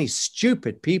many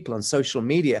stupid people on social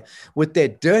media with their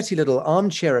dirty little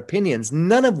armchair opinions,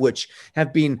 none of which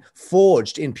have been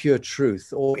forged in pure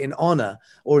truth or in honor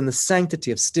or in the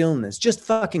sanctity of stillness. Just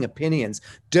fucking opinions,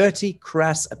 dirty,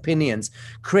 crass opinions,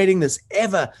 creating this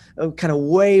ever kind of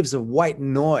waves of white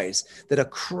noise that are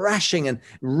crashing and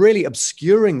really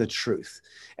obscuring the truth.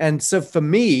 And so for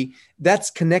me, that's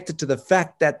connected to the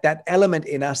fact that that element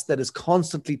in us that is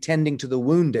constantly tending to the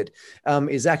wounded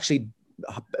is actually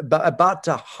about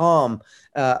to harm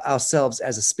ourselves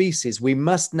as a species. We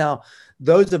must now,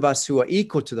 those of us who are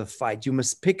equal to the fight, you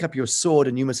must pick up your sword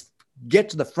and you must get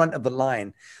to the front of the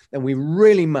line. And we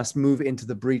really must move into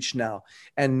the breach now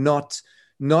and not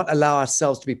allow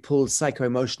ourselves to be pulled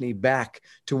psycho-emotionally back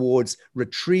towards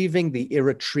retrieving the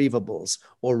irretrievables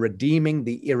or redeeming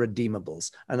the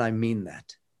irredeemables. And I mean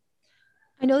that.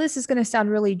 I know this is going to sound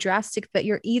really drastic, but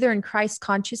you're either in Christ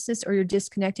consciousness or you're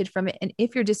disconnected from it. And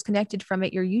if you're disconnected from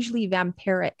it, you're usually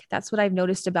vampiric. That's what I've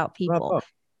noticed about people. Bravo.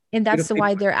 And that's Beautiful.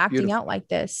 why they're acting Beautiful. out like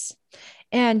this.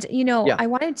 And, you know, Yeah. I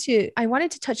wanted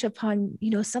to touch upon, you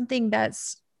know, something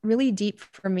that's really deep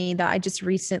for me that I just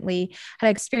recently had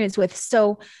experience with.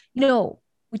 So, you know,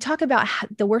 we talk about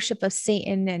the worship of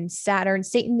Satan and Saturn.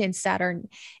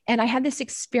 And I had this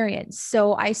experience.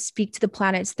 So I speak to the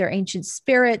planets, they're ancient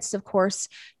spirits, of course,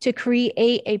 to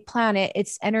create a planet.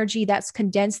 It's energy that's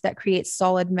condensed that creates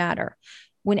solid matter.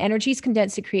 When energy is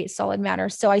condensed, it creates solid matter.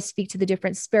 So I speak to the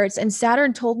different spirits. And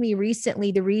Saturn told me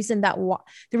recently the reason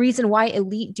why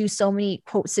elite do so many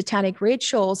quote satanic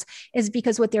rituals is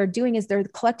because what they're doing is they're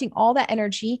collecting all that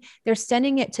energy, they're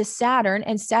sending it to Saturn,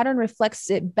 and Saturn reflects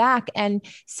it back. And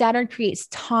Saturn creates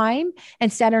time,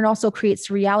 and Saturn also creates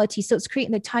reality. So it's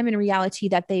creating the time and reality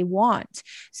that they want.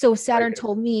 So Saturn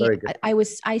told me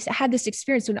I had this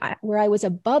experience where I was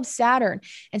above Saturn,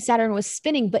 and Saturn was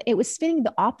spinning, but it was spinning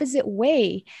the opposite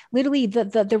way. Literally,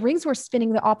 the rings were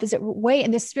spinning the opposite way.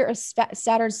 And the spirit of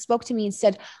Saturn spoke to me and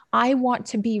said, I want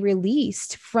to be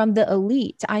released from the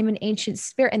elite. I'm an ancient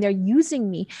spirit, and they're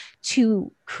using me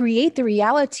to create the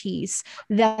realities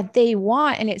that they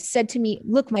want. And it said to me,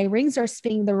 look, my rings are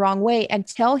spinning the wrong way, and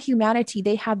tell humanity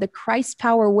they have the Christ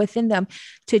power within them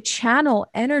to channel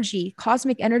energy,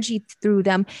 cosmic energy through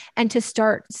them, and to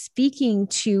start speaking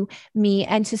to me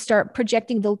and to start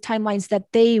projecting the timelines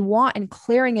that they want and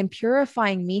clearing and purifying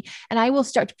me. And I will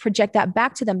start to project that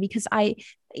back to them, because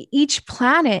each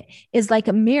planet is like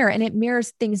a mirror, and it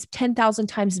mirrors things 10,000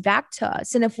 times back to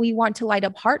us. And if we want to light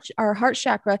up our heart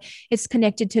chakra, it's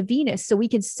connected to Venus. So we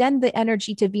can send the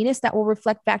energy to Venus that will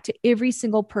reflect back to every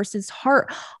single person's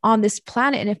heart on this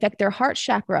planet and affect their heart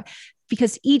chakra,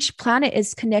 because each planet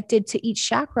is connected to each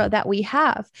chakra that we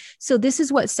have. So this is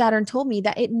what Saturn told me,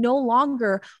 that it no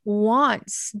longer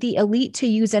wants the elite to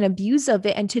use and abuse of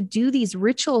it and to do these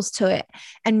rituals to it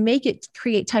and make it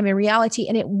create time and reality.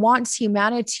 And it wants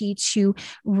humanity to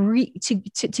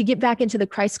get back into the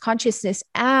Christ consciousness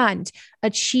and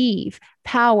achieve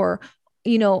power,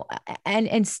 you know,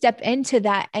 and step into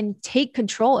that and take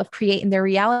control of creating their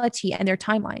reality and their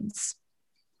timelines.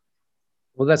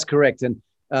 Well, that's correct. And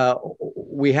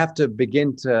we have to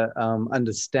begin to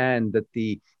understand that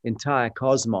the entire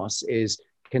cosmos is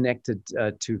connected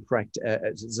to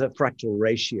fractal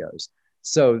ratios.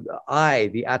 So I,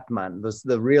 the Atman,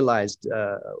 the realized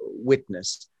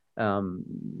witness,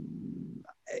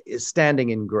 is standing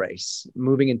in grace,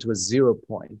 moving into a 0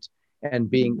 point, and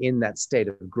being in that state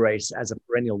of grace as a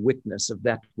perennial witness of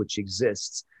that which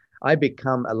exists. I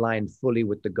become aligned fully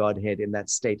with the Godhead in that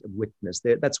state of witness.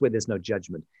 That's where there's no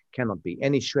judgment. Cannot be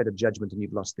any shred of judgment, and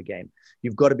you've lost the game.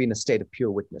 You've got to be in a state of pure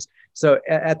witness. So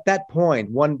at that point,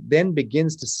 one then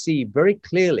begins to see very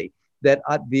clearly that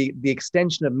the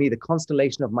extension of me, the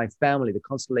constellation of my family, the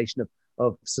constellation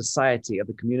of society, of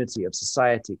the community, of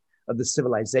society, of the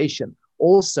civilization,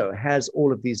 also has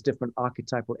all of these different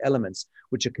archetypal elements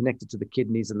which are connected to the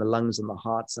kidneys and the lungs and the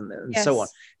hearts and yes. so on.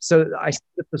 So I see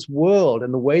that this world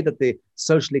and the way that the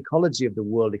social ecology of the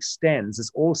world extends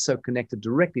is also connected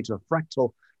directly to a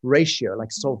fractal ratio,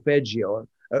 like solfeggio,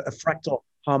 a fractal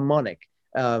harmonic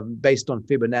based on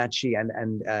Fibonacci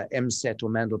and MSET or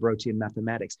Mandelbrottian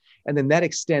mathematics. And then that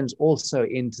extends also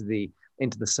into the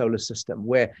solar system,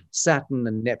 where Saturn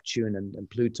and Neptune and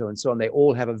Pluto and so on, they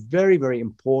all have a very, very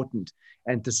important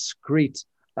and discrete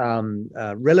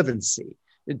relevancy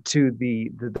to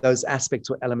those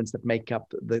aspects or elements that make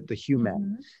up the human.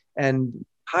 Mm-hmm. And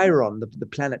Chiron, the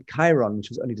planet Chiron, which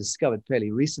was only discovered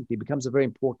fairly recently, becomes a very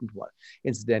important one,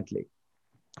 incidentally,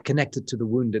 connected to the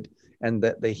wounded and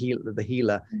the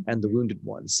healer and the wounded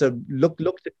ones. So look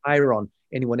to Chiron,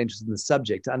 anyone interested in the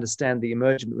subject, to understand the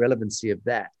emergent relevancy of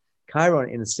that. Chiron,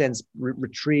 in a sense,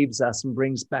 retrieves us and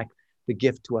brings back the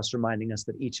gift to us, reminding us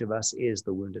that each of us is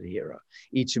the wounded hero.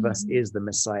 Each of us is the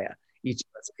Messiah. Each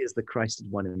of us is the Christed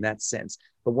one in that sense.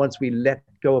 But once we let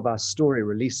go of our story,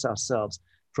 release ourselves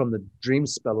from the dream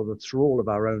spell or the thrall of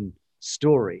our own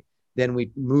story, then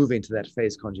we move into that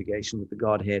phase conjugation with the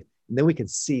Godhead and then we can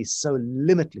see so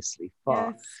limitlessly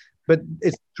far. Yes. But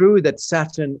it's true that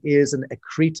Saturn is an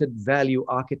accreted value,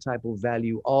 archetypal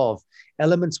value of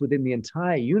elements within the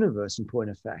entire universe, in point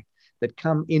of fact, that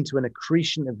come into an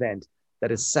accretion event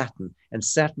that is Saturn. And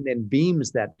Saturn then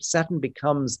beams that. Saturn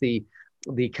becomes the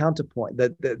counterpoint,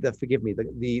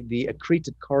 the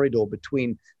accreted corridor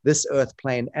between this Earth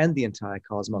plane and the entire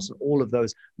cosmos, and all of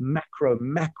those macro,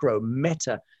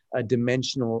 meta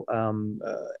dimensional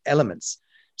elements.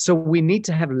 So we need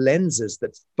to have lenses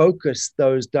that focus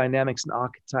those dynamics and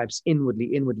archetypes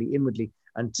inwardly,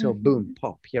 until boom,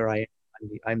 pop, here I am.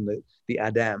 I'm the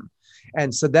Adam.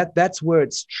 And so that's where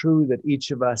it's true that each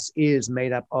of us is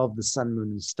made up of the sun, moon,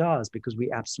 and stars, because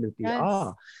we absolutely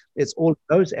are. It's all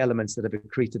those elements that have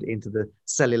accreted into the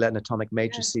cellular and atomic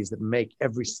matrices that make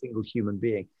every single human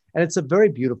being. And it's a very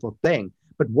beautiful thing.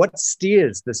 But what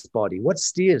steers this body? What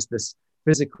steers this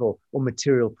physical or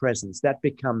material presence? That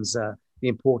becomes the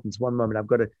importance. One moment, I've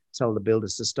got to tell the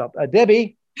builders to stop.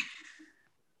 Debbie.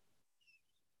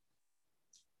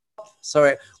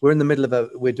 Sorry, we're in the middle of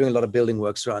we're doing a lot of building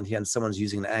works around here, and someone's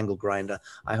using an angle grinder.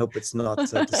 I hope it's not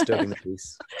disturbing the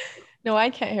peace. No, I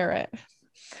can't hear it.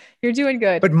 You're doing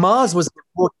good. But Mars was an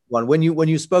important one. When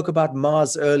you spoke about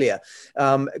Mars earlier,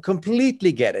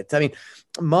 completely get it. I mean,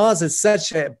 Mars is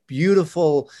such a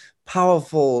beautiful,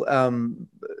 powerful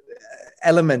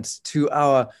element to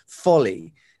our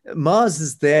folly. Mars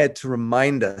is there to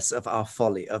remind us of our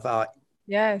folly, of our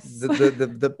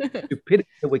the stupidity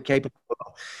that we're capable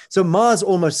of. So Mars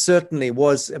almost certainly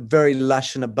was very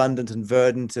lush and abundant and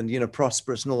verdant and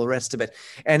prosperous and all the rest of it.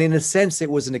 And in a sense,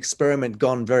 it was an experiment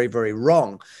gone very, very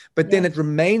wrong. But then it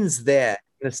remains there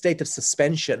in a state of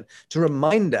suspension to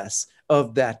remind us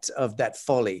of that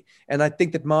folly. And I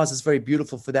think that Mars is very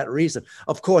beautiful for that reason.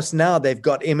 Of course, now they've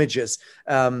got images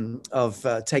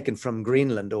taken from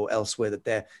Greenland or elsewhere that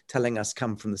they're telling us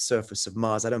come from the surface of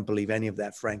Mars. I don't believe any of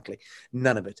that, frankly.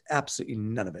 None of it. Absolutely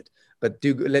none of it. But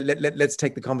let's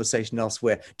take the conversation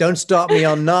elsewhere. Don't start me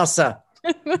on NASA.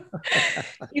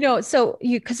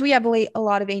 Because we have a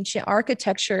lot of ancient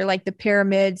architecture, like the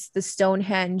pyramids, the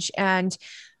Stonehenge, and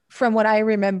from what I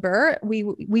remember, we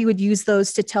would use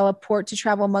those to teleport, to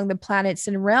travel among the planets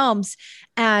and realms.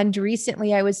 And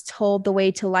recently I was told the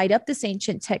way to light up this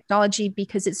ancient technology,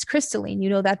 because it's crystalline. You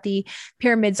know that the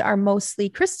pyramids are mostly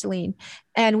crystalline.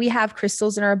 And we have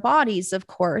crystals in our bodies, of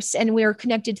course, and we are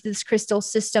connected to this crystal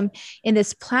system in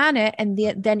this planet. And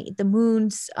then the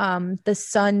moons, the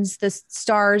suns, the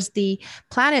stars, the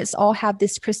planets all have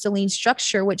this crystalline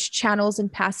structure, which channels and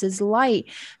passes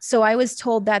light. So I was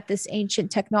told that this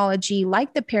ancient technology,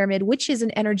 like the pyramid, which is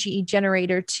an energy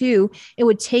generator too, it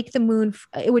would take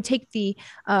the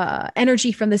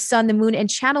energy from the sun, the moon, and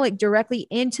channel it directly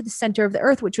into the center of the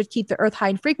earth, which would keep the earth high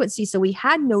in frequency. So we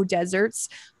had no deserts.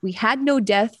 We had no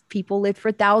death. People lived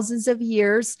for thousands of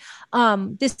years.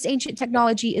 This ancient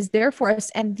technology is there for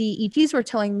us. And the ETs were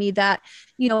telling me that,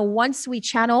 once we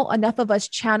enough of us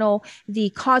channel the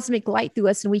cosmic light through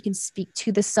us, and we can speak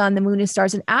to the sun, the moon, and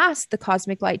stars and ask the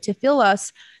cosmic light to fill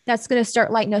us, that's going to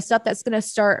start lighting us up. That's going to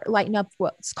start lighting up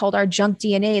what's called our junk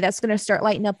DNA. That's going to start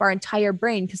lighting up our entire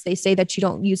brain, because they say that you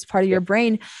don't use part of your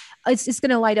brain. It's going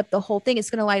to light up the whole thing.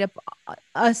 It's going to light up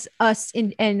us,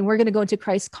 and we're going to go into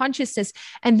Christ consciousness.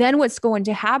 And then what's going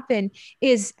to happen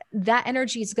is that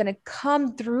energy is going to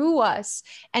come through us,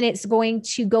 and it's going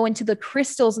to go into the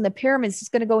crystals and the pyramids.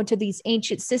 It's going to go into these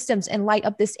ancient systems and light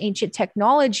up this ancient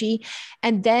technology.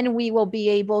 And then we will be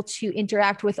able to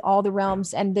interact with all the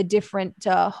realms and the different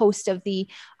host of the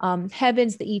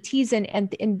heavens, the ETs,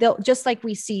 and they'll, just like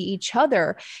we see each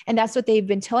other. And that's what they've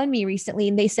been telling me recently.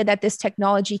 And they said that this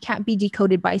technology can't be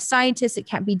decoded by scientists. It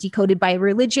can't be decoded by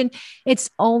religion. It's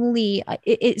literally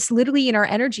in our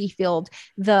energy field,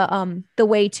 the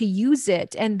way to use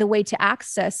it and the way to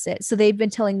access it. So they've been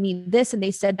telling me this, and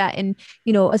they said that in,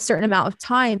 a certain amount of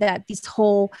time, that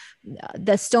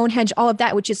the Stonehenge, all of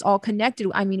that, which is all connected.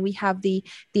 I mean, we have the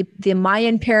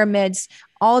Mayan pyramids,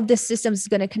 all of this system is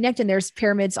going to connect, and there's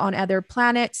pyramids on other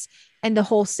planets, and the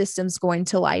whole system's going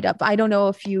to light up. I don't know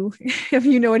if you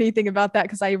know anything about that,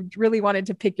 because I really wanted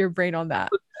to pick your brain on that.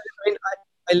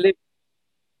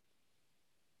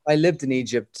 I lived in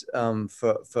Egypt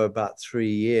for about 3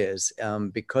 years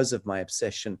because of my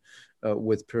obsession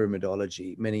with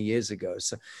pyramidology many years ago.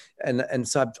 So, and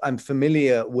so I'm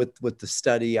familiar with the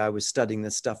study. I was studying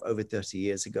this stuff over 30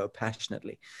 years ago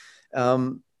passionately.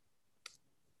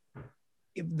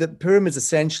 the pyramids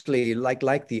essentially,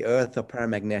 like the earth, are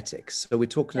paramagnetic. So we're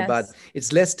talking about, Yes.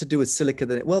 it's less to do with silica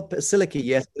than, well, silica,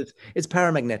 yes, it's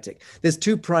paramagnetic. There's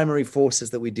two primary forces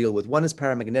that we deal with. One is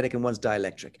paramagnetic and one's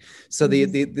dielectric. So the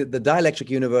dielectric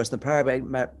universe and the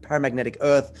paramagnetic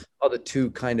earth are the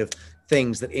two kind of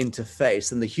things that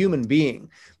interface. And the human being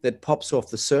that pops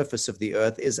off the surface of the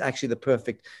earth is actually the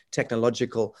perfect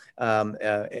technological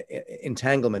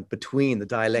entanglement between the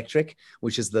dielectric,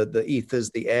 which is the ethers,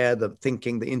 the air, the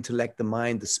thinking, the intellect, the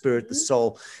mind, the spirit, the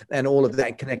soul, and all of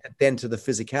that connected then to the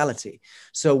physicality.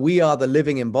 So we are the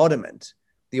living embodiment,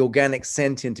 the organic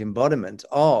sentient embodiment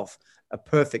of a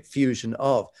perfect fusion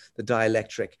of the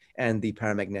dielectric and the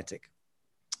paramagnetic.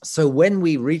 So when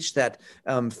we reach that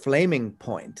flaming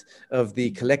point of the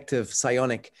collective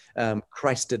psionic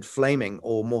Christed flaming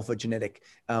or morphogenetic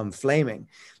flaming,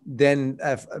 then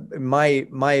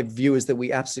my view is that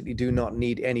we absolutely do not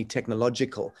need any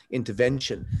technological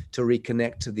intervention to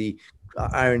reconnect to the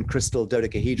iron crystal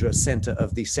dodecahedra center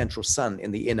of the central sun in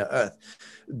the inner earth.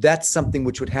 That's something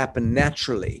which would happen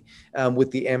naturally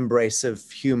with the embrace of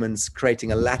humans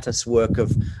creating a lattice work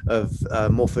of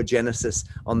morphogenesis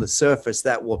on the surface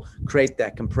that will create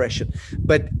that compression.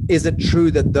 But is it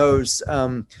true that those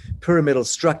pyramidal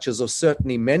structures, or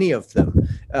certainly many of them,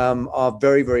 are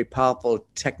very, very powerful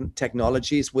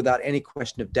technologies without any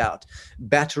question of doubt?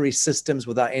 Battery systems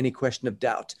without any question of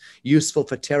doubt. Useful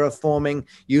for terraforming,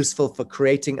 useful for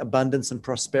creating abundance and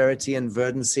prosperity and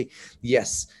verdancy.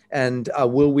 Yes. And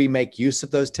will we make use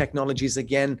of those technologies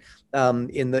again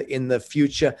in the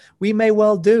future? We may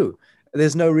well do.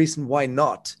 There's no reason why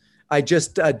not. I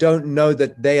just don't know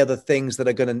that they are the things that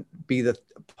are going to be the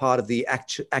part of the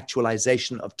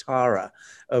actualization of Tara,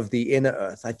 of the inner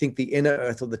earth. I think the inner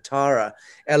earth, or the Tara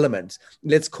element,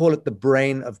 let's call it the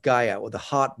brain of Gaia, or the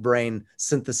heart-brain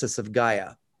synthesis of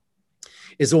Gaia,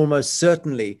 is almost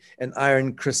certainly an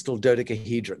iron crystal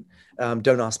dodecahedron.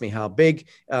 Don't ask me how big,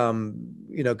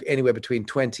 anywhere between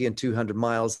 20 and 200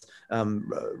 miles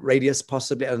radius,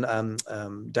 possibly,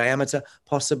 diameter,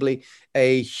 possibly,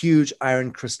 a huge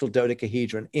iron crystal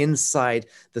dodecahedron inside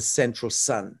the central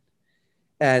sun.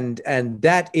 And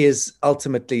that is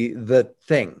ultimately the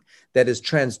thing that is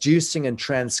transducing and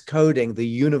transcoding the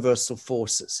universal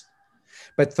forces.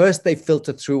 But first they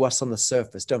filter through us on the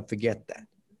surface. Don't forget that.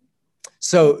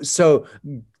 So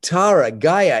Tara,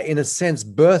 Gaia, in a sense,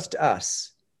 birthed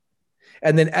us.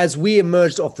 And then as we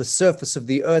emerged off the surface of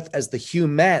the earth as the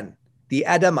human, the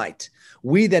Adamite,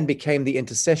 we then became the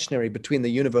intercessionary between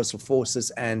the universal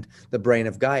forces and the brain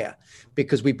of Gaia,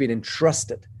 because we've been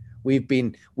entrusted. We've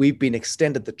been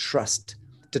extended the trust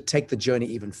to take the journey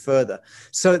even further.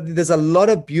 So there's a lot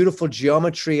of beautiful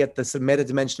geometry at this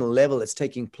metadimensional level that's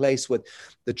taking place with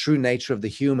the true nature of the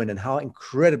human and how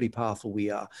incredibly powerful we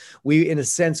are. We, in a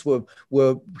sense,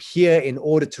 were here in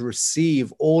order to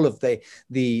receive all of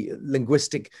the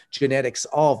linguistic genetics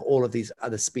of all of these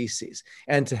other species,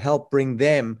 and to help bring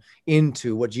them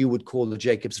into what you would call the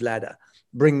Jacob's ladder,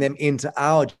 bring them into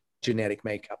our genetic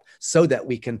makeup, so that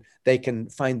they can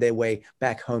find their way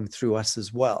back home through us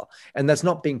as well. And that's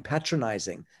not being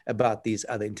patronizing about these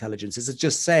other intelligences. It's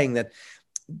just saying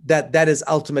that is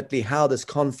ultimately how this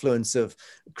confluence of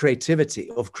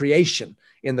creativity, of creation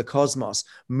in the cosmos,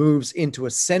 moves into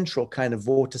a central kind of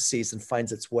vortices and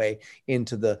finds its way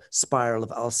into the spiral of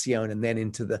Alcyone, and then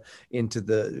into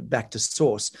the back to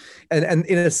source. And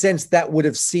in a sense, that would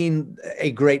have seen a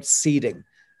great seeding.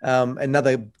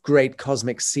 Another great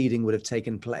cosmic seeding would have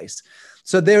taken place.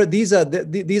 So these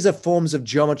are forms of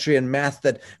geometry and math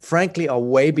that, frankly, are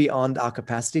way beyond our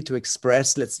capacity to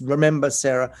express. Let's remember,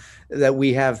 Sarah, that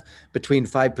we have between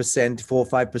 4 or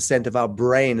 5% of our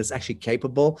brain is actually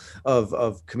capable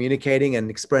of communicating and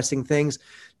expressing things.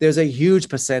 There's a huge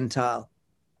percentile,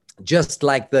 just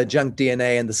like the junk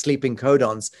DNA and the sleeping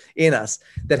codons in us,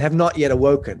 that have not yet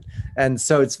awoken. And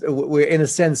so we're in a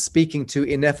sense speaking to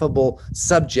ineffable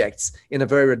subjects in a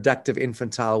very reductive,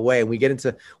 infantile way. And we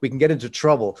can get into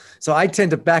trouble. So I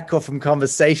tend to back off from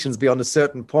conversations beyond a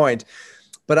certain point.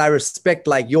 But I respect,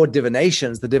 like, your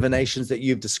divinations, the divinations that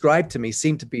you've described to me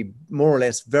seem to be more or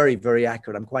less very, very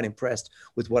accurate. I'm quite impressed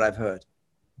with what I've heard.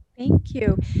 Thank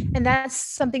you. And that's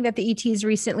something that the ETs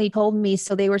recently told me.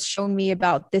 So they were showing me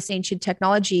about this ancient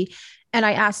technology. And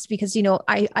I asked because,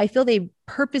 I feel they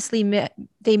purposely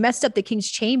they messed up the King's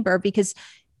Chamber, because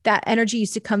that energy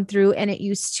used to come through and it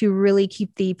used to really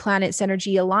keep the planet's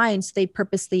energy aligned. So they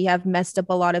purposely have messed up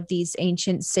a lot of these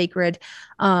ancient sacred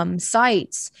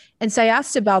sites. And so I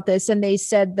asked about this, and they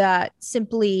said that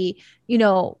simply,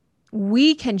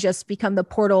 we can just become the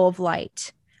portal of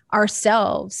light.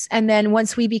 ourselves. And then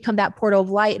once we become that portal of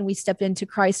light and we step into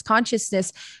Christ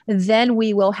consciousness, then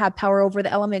we will have power over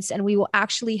the elements, and we will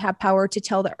actually have power to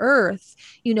tell the earth,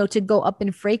 to go up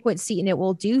in frequency, and it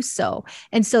will do so.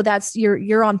 And so that's,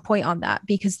 you're on point on that,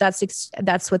 because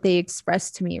that's what they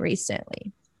expressed to me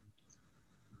recently.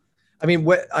 I mean,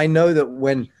 I know that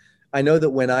when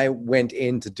I went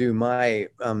in to do my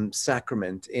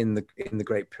sacrament in the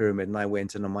Great Pyramid, and I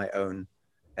went in on my own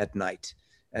at night,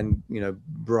 and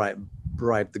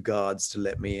bribed the guards to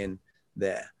let me in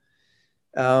there.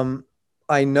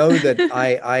 I know that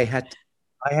I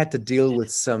had to deal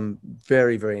with some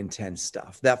very, very intense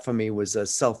stuff. That for me was a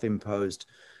self-imposed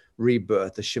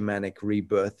rebirth, a shamanic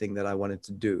rebirthing that I wanted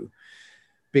to do,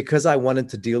 because I wanted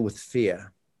to deal with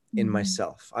fear in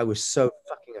myself. I was so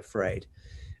fucking afraid.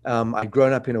 I'd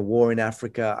grown up in a war in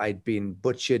Africa. I'd been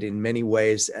butchered in many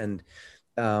ways, and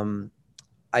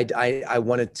I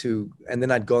wanted to, and then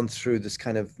I'd gone through this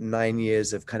kind of 9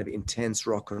 years of kind of intense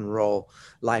rock and roll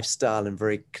lifestyle, and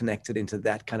very connected into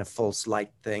that kind of false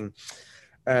light thing.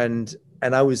 And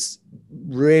I was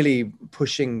really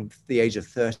pushing the age of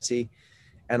 30,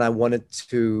 and I wanted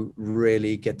to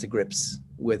really get to grips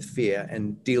with fear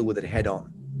and deal with it head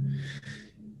on.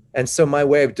 And so my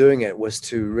way of doing it was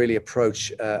to really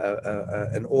approach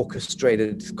an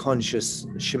orchestrated, conscious,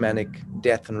 shamanic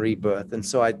death and rebirth. And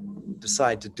so I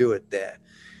decided to do it there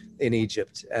in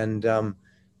Egypt. And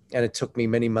it took me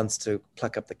many months to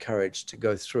pluck up the courage to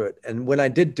go through it. And when I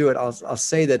did do it, I'll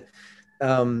say that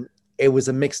it was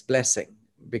a mixed blessing,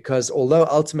 because although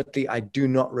ultimately I do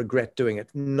not regret doing it,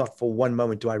 not for one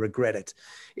moment do I regret it.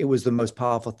 It was the most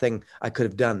powerful thing I could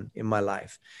have done in my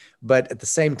life. But at the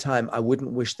same time, I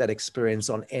wouldn't wish that experience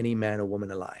on any man or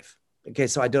woman alive. Okay,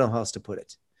 so I don't know how else to put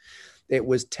it. It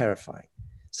was terrifying.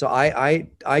 So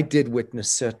I did witness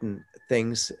certain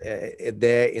things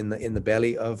there in the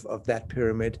belly of that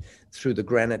pyramid, through the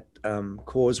granite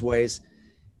causeways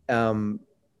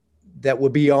that were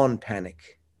beyond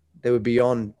panic. They were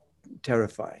beyond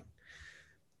terrifying,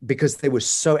 because they were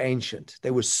so ancient.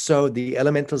 The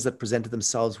elementals that presented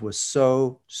themselves were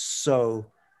so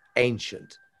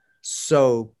ancient,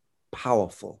 so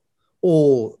powerful,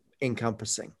 all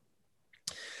encompassing.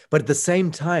 But at the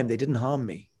same time, they didn't harm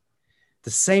me. At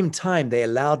the same time, they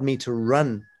allowed me to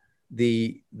run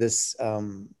this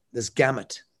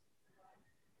gamut.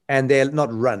 And they're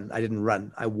not run. I didn't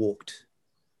run. I walked.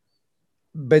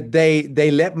 But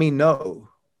they let me know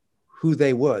who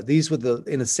they were. These were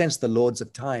in a sense, the lords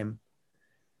of time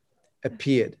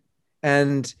appeared.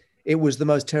 And it was the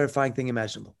most terrifying thing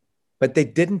imaginable. But they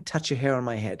didn't touch a hair on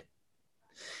my head.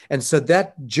 And so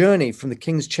that journey from the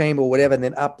King's Chamber or whatever, and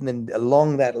then up and then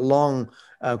along that long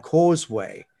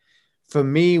causeway, for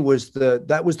me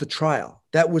that was the trial.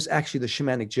 That was actually the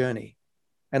shamanic journey.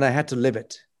 And I had to live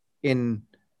it in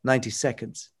 90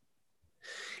 seconds.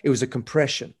 It was a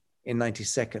compression in 90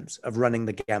 seconds of running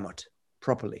the gamut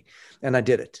properly. And I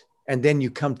did it. And then you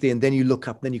come to and then you look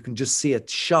up, then you can just see a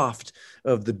shaft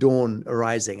of the dawn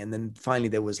arising. And then finally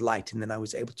there was light. And then I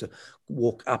was able to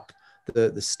walk up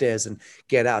the stairs and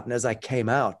get out. And as I came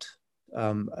out,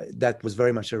 that was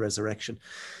very much a resurrection.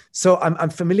 So I'm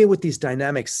familiar with these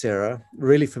dynamics, Sarah,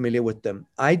 really familiar with them.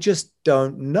 I just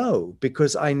don't know,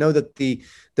 because I know that the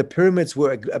pyramids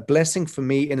were a blessing for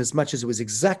me in as much as it was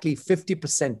exactly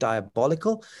 50%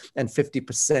 diabolical and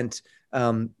 50%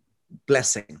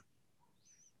 blessing.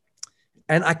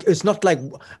 And it's not like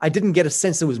I didn't get a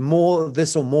sense there was more of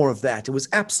this or more of that. It was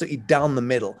absolutely down the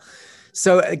middle.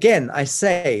 So again, I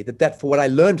say that for what I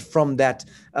learned from that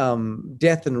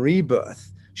death and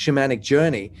rebirth shamanic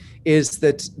journey is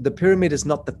that the pyramid is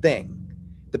not the thing.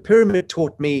 The pyramid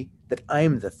taught me that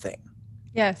I'm the thing.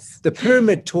 Yes. The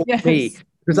pyramid taught me,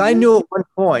 because I knew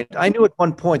at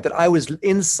one point that I was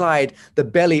inside the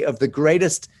belly of the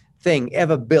greatest thing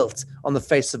ever built on the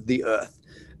face of the earth.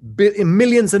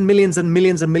 Millions and millions and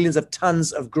millions and millions of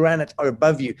tons of granite are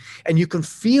above you, and you can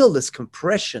feel this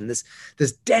compression, this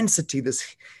density,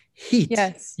 this heat.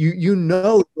 Yes.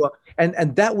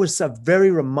 And that was a very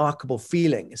remarkable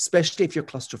feeling, especially if you're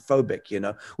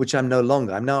claustrophobic, which I'm no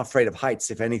longer. I'm now afraid of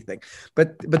heights, if anything.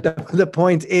 But the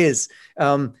point is,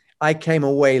 I came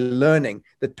away learning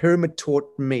that pyramid taught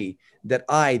me that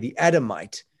I, the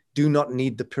Adamite, do not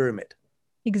need the pyramid.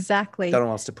 Exactly. Don't know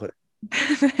how else to put it.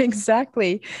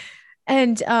 Exactly.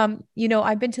 And,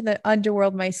 I've been to the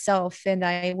underworld myself, and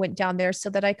I went down there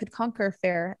so that I could conquer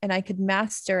fear and I could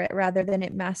master it rather than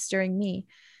it mastering me.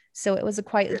 So it was a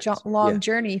quite Yes. long Yeah.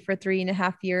 journey for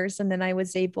 3.5 years. And then I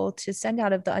was able to send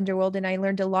out of the underworld, and I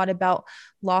learned a lot about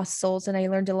lost souls. And I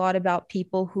learned a lot about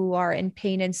people who are in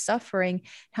pain and suffering,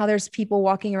 how there's people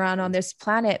walking around on this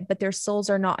planet, but their souls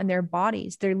are not in their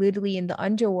bodies. They're literally in the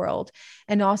underworld.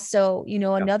 And also,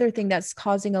 Yeah. another thing that's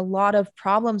causing a lot of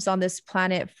problems on this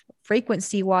planet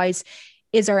frequency wise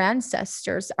is our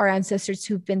ancestors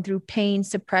who've been through pain,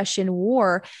 suppression,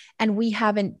 war, and we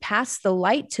haven't passed the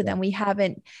light to them. We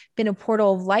haven't been a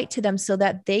portal of light to them so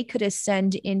that they could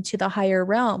ascend into the higher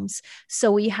realms.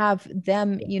 So we have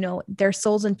them, their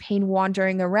souls in pain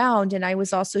wandering around. And I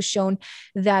was also shown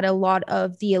that a lot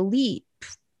of the elite,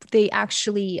 they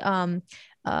actually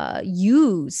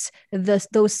use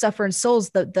those suffering souls,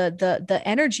 the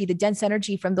energy, the dense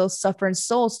energy from those suffering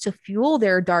souls to fuel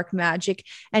their dark magic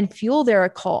and fuel their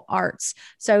occult arts.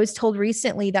 So I was told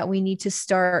recently that we need to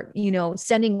start,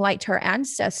 sending light to our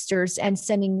ancestors and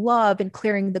sending love and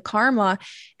clearing the karma,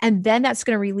 and then that's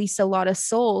going to release a lot of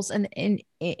souls, and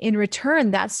in return,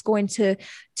 that's going to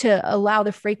allow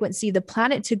the frequency of the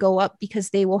planet to go up because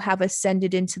they will have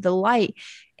ascended into the light.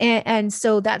 And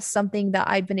so that's something that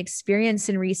I've been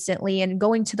experiencing recently. And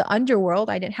going to the underworld,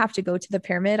 I didn't have to go to the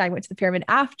pyramid. I went to the pyramid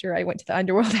after I went to the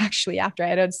underworld, actually, after I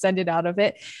had ascended out of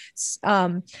it.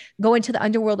 Going to the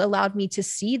underworld allowed me to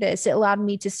see this. It allowed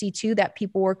me to see too that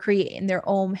people were creating their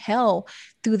own hell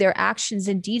through their actions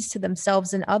and deeds to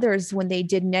themselves and others when they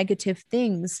did negative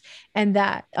things. And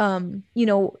that,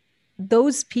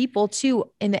 those people too,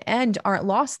 in the end, aren't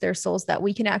lost their souls, that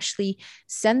we can actually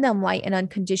send them light and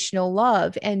unconditional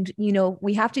love. And,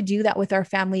 we have to do that with our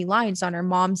family lines, on our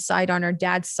mom's side, on our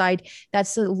dad's side.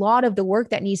 That's a lot of the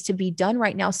work that needs to be done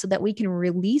right now so that we can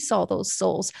release all those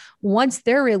souls. Once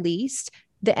they're released,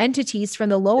 the entities from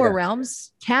the lower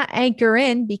realms can't anchor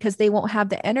in because they won't have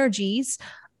the energies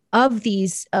of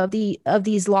these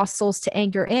lost souls to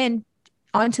anchor in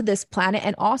onto this planet.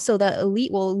 And also the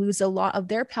elite will lose a lot of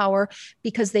their power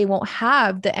because they won't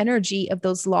have the energy of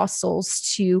those lost souls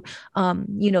to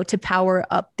to power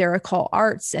up their occult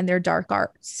arts and their dark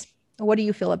arts. What do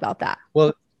you feel about that?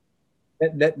 Well,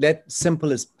 that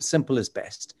simple is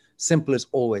best. Simple is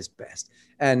always best.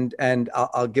 And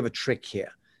I'll give a trick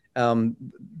here.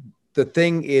 The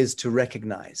thing is to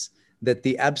recognize that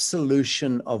the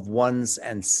absolution of one's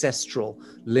ancestral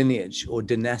lineage or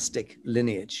dynastic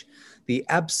lineage, the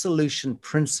absolution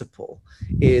principle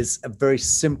is a very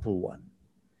simple one.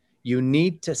 You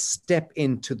need to step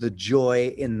into the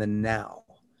joy in the now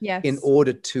in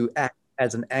order to act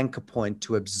as an anchor point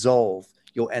to absolve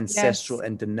your ancestral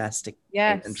and dynastic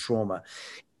pain and trauma.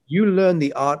 You learn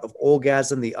the art of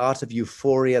orgasm, the art of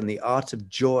euphoria, and the art of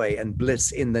joy and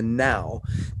bliss in the now.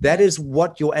 That is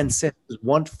what your ancestors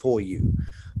want for you.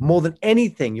 More than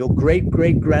anything, your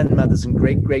great-great-grandmothers and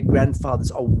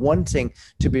great-great-grandfathers are wanting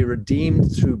to be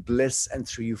redeemed through bliss and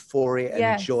through euphoria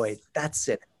and joy. That's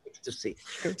it. Ecstasy.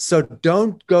 So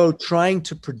don't go trying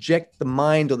to project the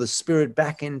mind or the spirit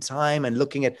back in time and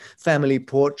looking at family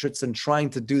portraits and trying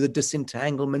to do the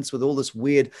disentanglements with all this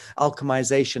weird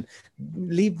alchemization.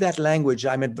 Leave that language.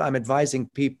 I'm advising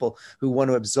people who want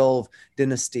to absolve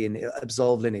dynasty and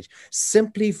absolve lineage.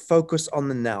 Simply focus on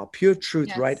the now. Pure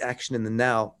truth, right action in the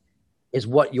now is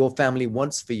what your family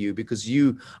wants for you, because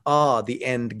you are the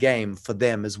end game for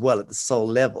them as well at the soul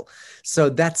level. So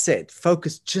that's it.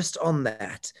 Focus just on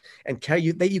that, and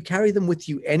you carry them with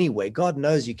you anyway. God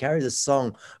knows you carry the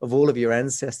song of all of your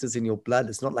ancestors in your blood.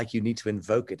 It's not like you need to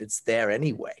invoke it. It's there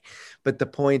anyway. But the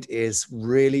point is,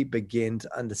 really begin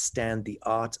to understand the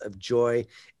art of joy,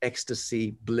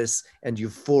 ecstasy, bliss, and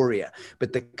euphoria.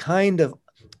 But the kind of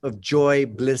joy,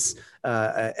 bliss,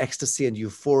 ecstasy, and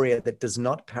euphoria that does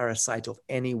not parasite of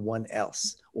anyone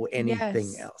else or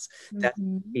anything else. That's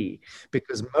key,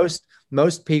 because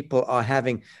most people are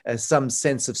having some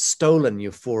sense of stolen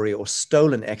euphoria or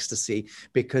stolen ecstasy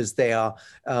because they are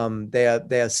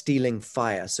stealing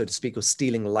fire, so to speak, or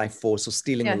stealing life force, or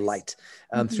stealing light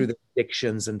through the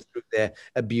addictions and through their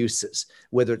abuses,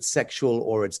 whether it's sexual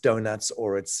or it's donuts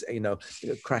or it's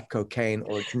crack cocaine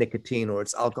or it's nicotine or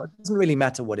it's alcohol. It doesn't really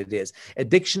matter what it is.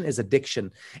 Addiction is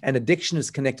addiction, and addiction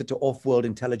is connected to off-world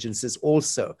intelligences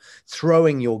also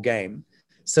throwing your game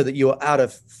so that you're out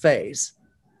of phase,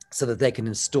 so that they can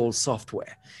install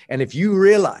software. And if you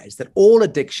realize that all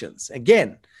addictions,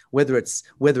 again, whether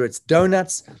it's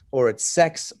donuts or it's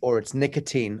sex or it's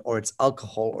nicotine or it's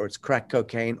alcohol or it's crack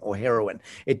cocaine or heroin.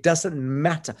 It doesn't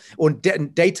matter. Or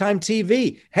daytime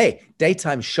TV. Hey,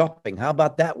 daytime shopping. How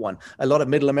about that one? A lot of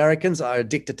middle Americans are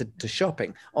addicted to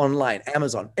shopping online,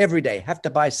 Amazon, every day, have to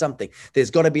buy something.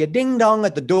 There's got to be a ding dong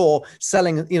at the door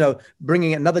selling,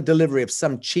 bringing another delivery of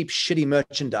some cheap, shitty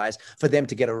merchandise for them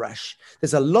to get a rush.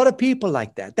 There's a lot of people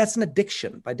like that. That's an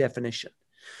addiction by definition.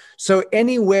 So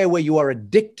anywhere where you are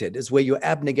addicted is where you're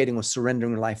abnegating or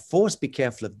surrendering life force. Be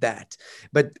careful of that.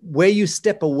 But where you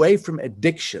step away from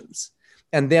addictions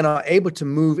and then are able to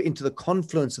move into the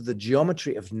confluence of the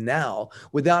geometry of now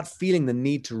without feeling the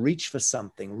need to reach for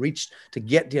something,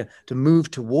 to move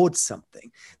towards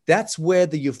something. That's where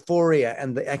the euphoria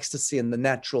and the ecstasy and the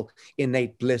natural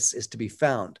innate bliss is to be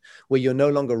found, where you're no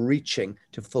longer reaching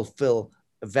to fulfill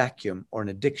a vacuum or an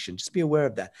addiction. Just be aware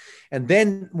of that. And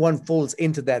then one falls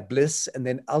into that bliss. And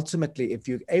then ultimately, if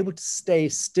you're able to stay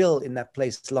still in that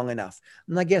place long enough,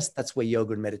 and I guess that's where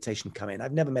yoga and meditation come in.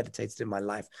 I've never meditated in my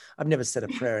life. I've never said a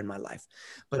prayer in my life,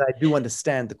 but I do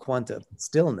understand the quanta of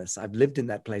stillness. I've lived in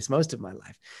that place most of my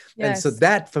life. Yes. And so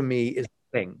that for me is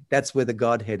thing. That's where the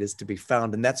Godhead is to be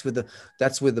found. And that's where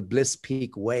the bliss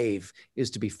peak wave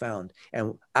is to be found.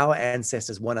 And our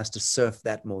ancestors want us to surf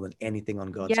that more than anything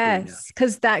on God's green. Yes,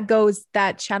 because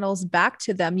that channels back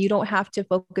to them. You don't have to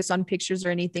focus on pictures or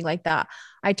anything like that.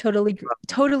 I totally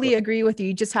agree with you.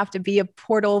 You just have to be a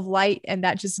portal of light, and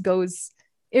that just goes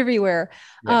everywhere.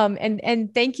 Yeah.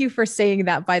 And thank you for saying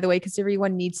that, by the way, because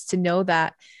everyone needs to know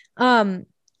that.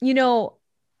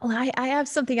 I have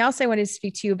something else I want to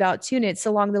speak to you about too, and it's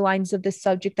along the lines of the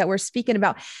subject that we're speaking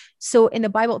about. So in the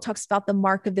Bible, it talks about the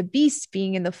mark of the beast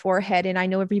being in the forehead. And I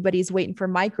know everybody's waiting for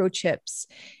microchips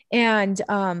and,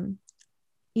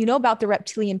 about the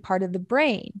reptilian part of the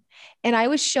brain. And I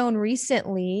was shown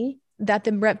recently that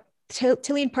the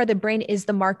reptilian part of the brain is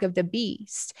the mark of the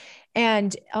beast.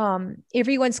 And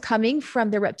everyone's coming from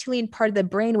the reptilian part of the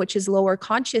brain, which is lower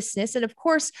consciousness. And of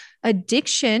course,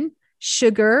 addiction,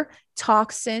 sugar,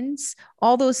 toxins,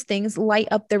 all those things light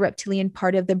up the reptilian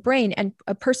part of the brain. And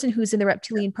a person who's in the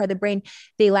reptilian part of the brain,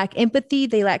 they lack empathy,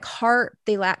 they lack heart,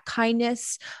 they lack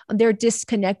kindness, they're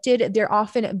disconnected. They're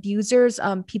often abusers,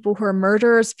 people who are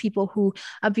murderers, people who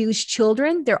abuse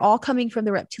children. They're all coming from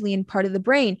the reptilian part of the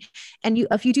brain. And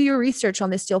if you do your research on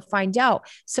this, you'll find out.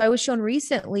 So I was shown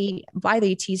recently by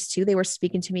the ETs too, they were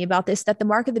speaking to me about this, that the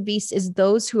mark of the beast is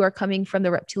those who are coming from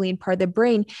the reptilian part of the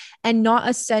brain and not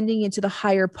ascending into the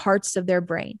higher parts of their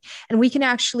brain. And we can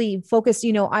actually focus,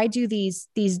 I do these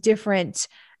different,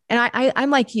 and I'm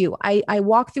like you, I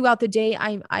walk throughout the day.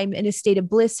 I'm in a state of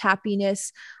bliss,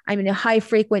 happiness. I'm in a high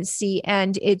frequency,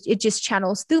 and it just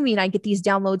channels through me, and I get these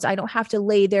downloads. I don't have to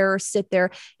lay there or sit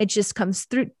there. It just comes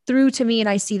through to me, and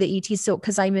I see the ET. So,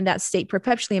 cause I'm in that state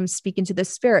perpetually, I'm speaking to the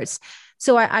spirits.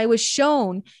 So I was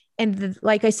shown, and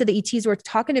like I said, the ETs were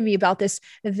talking to me about this,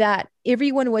 that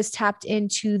everyone was tapped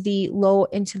into the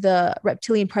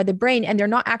reptilian part of the brain, and they're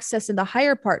not accessing the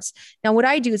higher parts. Now, what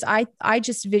I do is I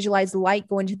just visualize light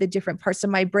go into the different parts of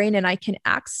my brain, and I can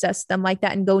access them like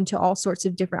that and go into all sorts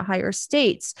of different higher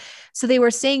states. So they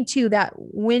were saying too, that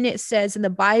when it says in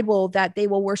the Bible that they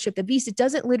will worship the beast, it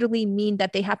doesn't literally mean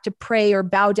that they have to pray or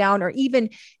bow down or even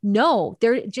know.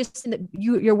 They're just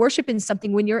you're worshiping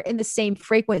something when you're in the same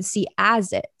frequency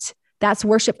as it. That's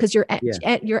worship, because your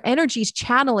energy is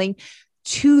channeling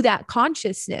to that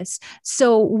consciousness.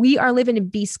 So we are living in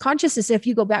beast consciousness. If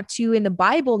you go back to in the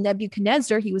Bible,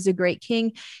 Nebuchadnezzar, he was a great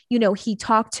king. He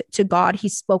talked to God, he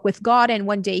spoke with God. And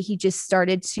one day he just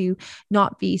started to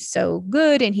not be so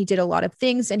good. And he did a lot of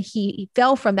things, and he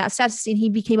fell from that status, and he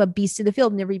became a beast in the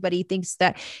field. And everybody thinks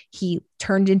that he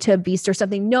turned into a beast or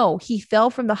something. No, he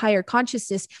fell from the higher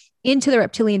consciousness into the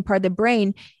reptilian part of the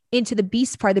brain, into the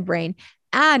beast part of the brain.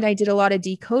 And I did a lot of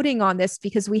decoding on this,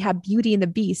 because we have Beauty and the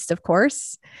Beast, of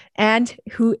course, and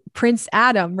Prince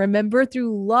Adam, remember,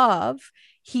 through love,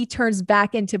 he turns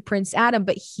back into Prince Adam,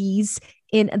 but he's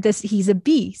a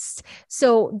beast.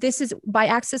 So this is by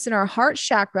accessing our heart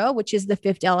chakra, which is the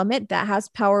fifth element that has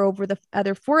power over the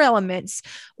other four elements.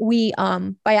 We,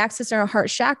 by accessing our heart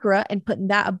chakra and putting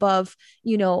that above,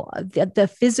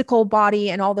 the physical body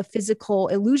and all the physical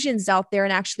illusions out there,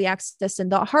 and actually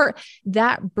accessing the heart,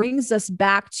 that brings us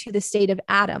back to the state of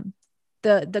Adam,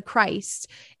 the Christ.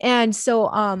 And so,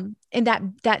 and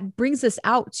that brings us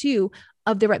out too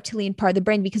of the reptilian part of the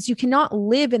brain, because you cannot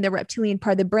live in the reptilian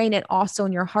part of the brain and also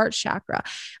in your heart chakra.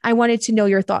 I wanted to know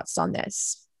your thoughts on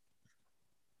this.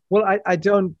 Well, I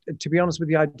don't, to be honest with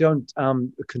you, I don't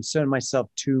concern myself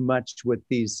too much with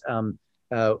these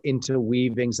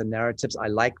interweavings and narratives. I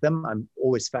like them. I'm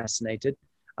always fascinated.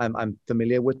 I'm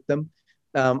familiar with them.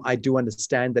 I do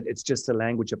understand that it's just a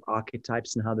language of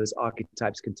archetypes and how those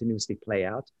archetypes continuously play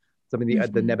out. So, I mean,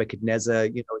 the Nebuchadnezzar,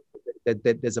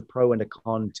 there's a pro and a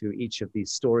con to each of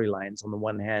these storylines. On the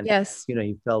one hand, Yes.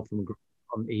 he fell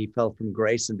from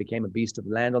grace and became a beast of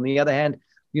the land. On the other hand,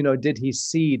 did he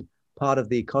seed part of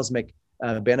the cosmic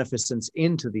beneficence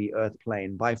into the earth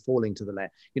plane by falling to the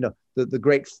land? The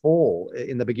great fall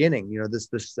in the beginning,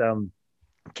 this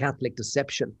Catholic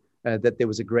deception that there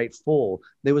was a great fall.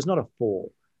 There was not a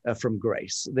fall from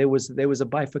grace. There was a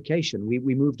bifurcation.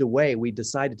 We moved away. We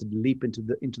decided to leap into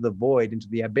the void, into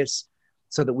the abyss,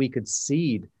 so that we could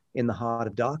seed in the heart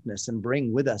of darkness and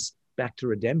bring with us back to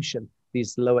redemption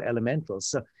these lower elementals.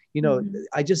 So,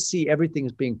 I just see everything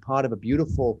as being part of a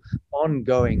beautiful,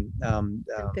 ongoing,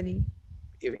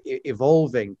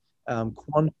 evolving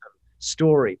quantum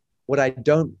story. What I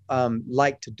don't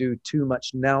like to do too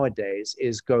much nowadays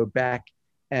is go back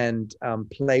and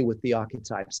play with the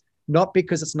archetypes. Not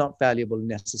because it's not valuable and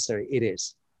necessary. It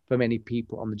is for many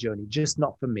people on the journey, just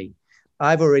not for me.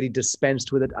 I've already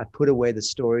dispensed with it. I put away the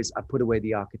stories. I put away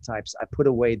the archetypes. I put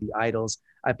away the idols.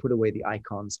 I put away the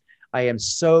icons. I am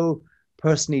so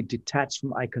personally detached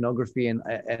from iconography and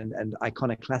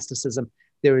iconoclasticism.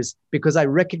 Because I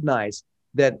recognize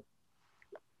that,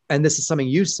 and this is something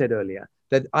you said earlier,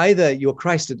 that either you're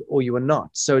Christed or you are not.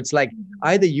 So it's like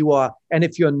either you are, and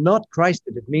if you're not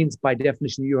Christed, it means by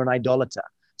definition you're an idolater.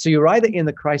 So you're either in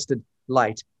the Christed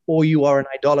light or you are an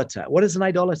idolater. What is an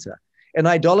idolater? An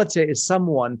idolater is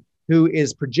someone who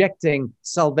is projecting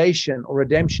salvation or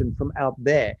redemption from out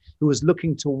there, who is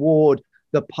looking toward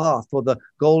the path or the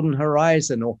golden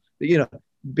horizon, or,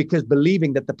 because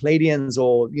believing that the Pleiadians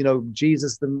or,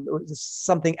 Jesus,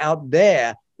 something out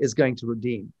there is going to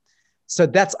redeem. So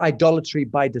that's idolatry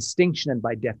by distinction and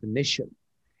by definition.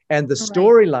 And the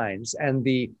storylines and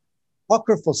the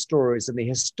apocryphal stories and the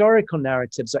historical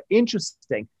narratives are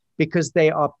interesting because they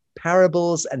are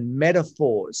parables and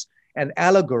metaphors and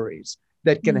allegories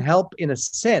that can help, in a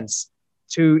sense,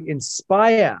 to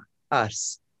inspire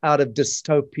us out of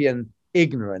dystopian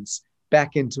ignorance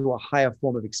back into a higher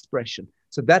form of expression.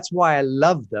 So that's why I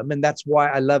love them, and that's why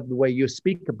I love the way you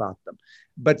speak about them.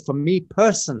 But for me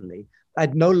personally,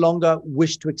 I'd no longer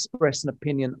wish to express an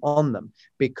opinion on them,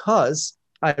 because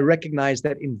I recognize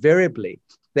that invariably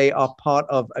they are part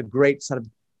of a great sort of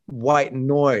white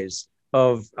noise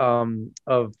of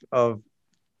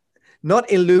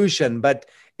not illusion, but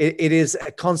it is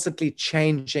a constantly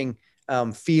changing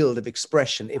field of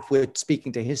expression. If we're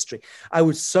speaking to history, I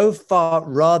would so far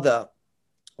rather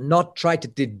not try to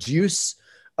deduce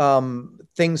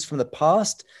things from the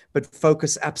past, but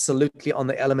focus absolutely on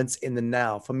the elements in the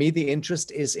now. For me, the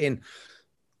interest is in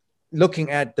looking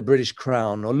at the British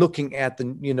Crown, or looking at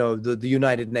the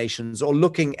United Nations, or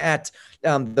looking at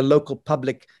the local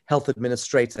public health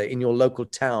administrator in your local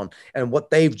town and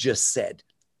what they've just said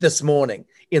this morning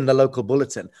in the local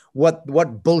bulletin, what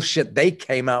bullshit they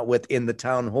came out with in the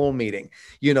town hall meeting,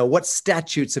 what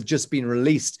statutes have just been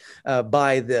released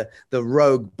by the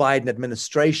rogue Biden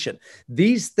administration.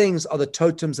 These things are the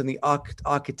totems and the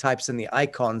archetypes and the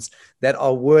icons that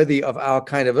are worthy of our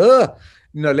kind of,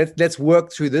 let's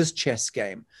work through this chess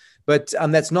game. But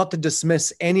that's not to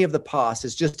dismiss any of the past.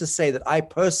 It's just to say that I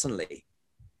personally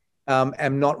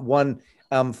am not one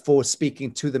for speaking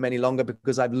to them any longer,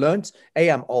 because I've learned,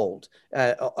 I'm old.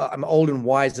 I'm old and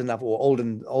wise enough, or old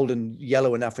and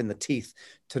yellow enough in the teeth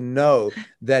to know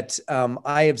that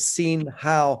I have seen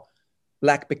how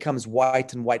black becomes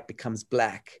white and white becomes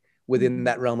black within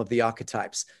that realm of the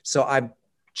archetypes. So I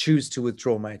choose to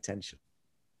withdraw my attention.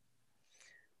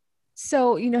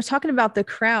 So, talking about the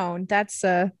crown, that's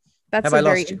have I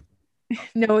lost you?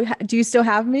 No. Do you still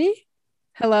have me?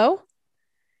 Hello?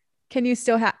 Can you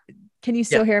still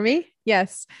hear me?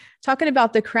 Yes. Talking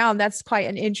about the crown, that's quite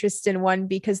an interesting one,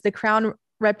 because the crown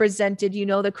represented,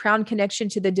 the crown connection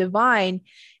to the divine,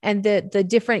 and the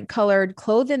different colored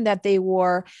clothing that they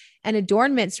wore, and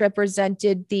adornments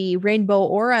represented the rainbow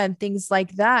aura and things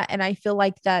like that. And I feel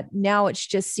like that now it's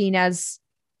just seen as,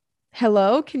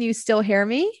 hello, can you still hear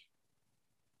me?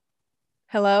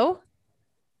 Hello?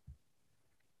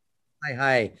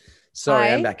 Hi. Sorry,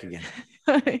 Hi. I'm back again.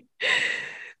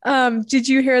 Did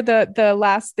you hear the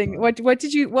last thing? What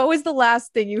was the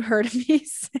last thing you heard me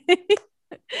say?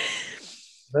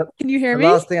 Can you hear me?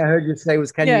 The last thing I heard you say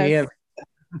was, can you hear me?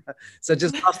 So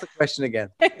just ask the question again.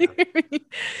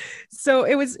 So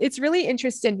it's really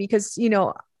interesting because,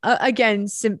 again,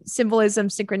 symbolism,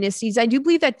 synchronicities. I do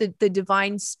believe that the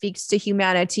divine speaks to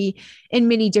humanity in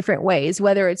many different ways,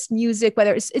 whether it's music,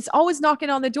 whether it's always knocking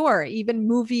on the door, even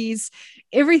movies,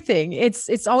 everything.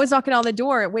 It's always knocking on the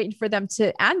door, waiting for them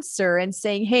to answer and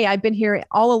saying, "Hey, I've been here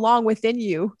all along within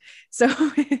you." So,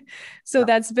 so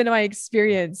that's been my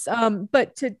experience.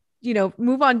 But to,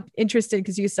 move on, interested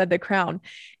because you said the crown.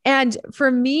 And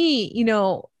for me,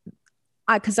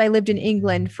 because I lived in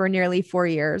England for nearly 4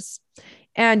 years,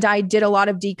 and I did a lot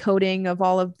of decoding of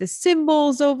all of the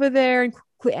symbols over there,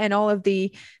 and all of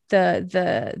the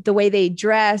way they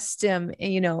dressed, and,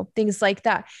 things like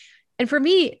that. And for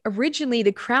me, originally,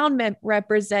 the crown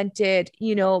represented,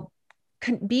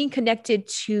 being connected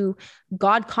to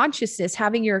God consciousness,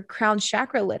 having your crown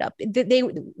chakra lit up.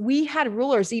 We had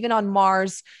rulers even on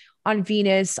Mars, on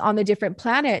Venus, on the different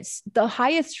planets. The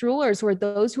highest rulers were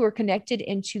those who were connected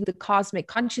into the cosmic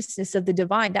consciousness of the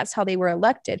divine. That's how they were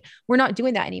elected. We're not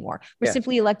doing that anymore. We're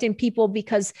simply electing people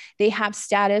because they have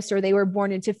status, or they were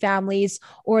born into families,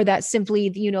 or that simply,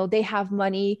 they have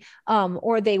money,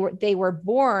 or they were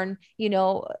born, in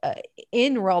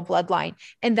royal bloodline.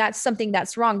 And that's something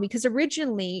that's wrong, because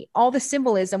originally all the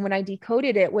symbolism, when I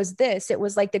decoded it, was this. It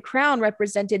was like the crown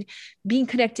represented being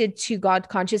connected to God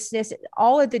consciousness.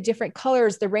 All of the different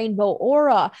colors, the rainbow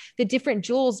aura, the different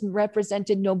jewels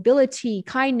represented nobility,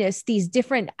 kindness, these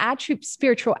different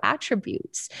spiritual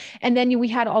attributes. And then we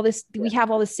have all this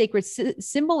sacred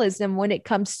symbolism when it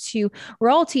comes to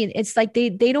royalty. And it's like they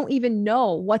don't even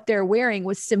know what they're wearing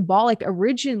was symbolic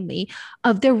originally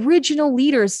of the original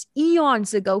leaders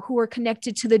eons ago who were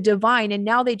connected to the divine. And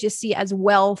now they just see it as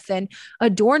wealth and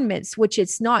adornments, which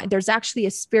it's not. There's actually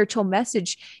a spiritual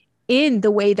message in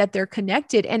the way that they're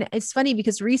connected. And it's funny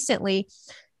because recently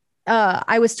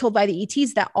I was told by the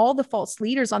ETs that all the false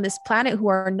leaders on this planet who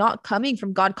are not coming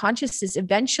from God consciousness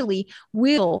eventually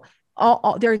will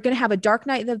they're going to have a dark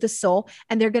night of the soul,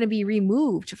 and they're going to be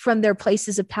removed from their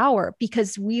places of power,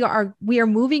 because we are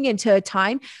moving into a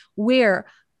time where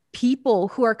people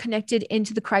who are connected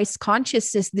into the Christ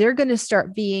consciousness, they're going to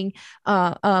start being,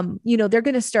 they're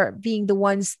going to start being the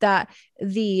ones that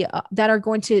that are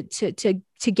going to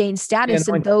gain status,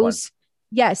 and those.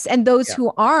 Yes. And those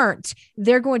who aren't,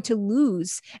 they're going to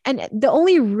lose. And the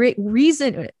only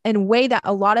reason and way that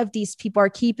a lot of these people are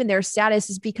keeping their status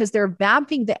is because they're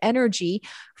vamping the energy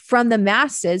from the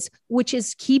masses, which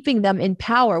is keeping them in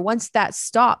power. Once that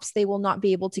stops, they will not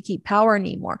be able to keep power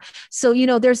anymore. So,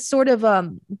 there's sort of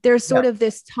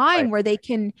this time where they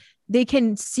can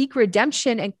seek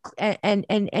redemption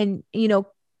and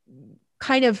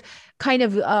kind of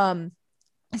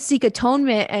seek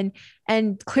atonement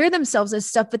and clear themselves and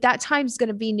stuff. But that time's going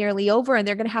to be nearly over, and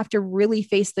they're going to have to really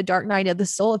face the dark night of the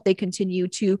soul if they continue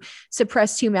to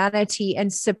suppress humanity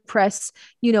and suppress,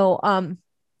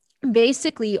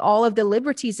 basically all of the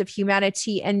liberties of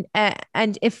humanity, and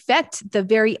affect the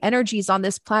very energies on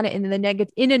this planet in a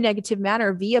negative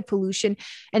manner via pollution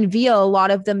and via a lot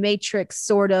of the matrix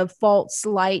sort of false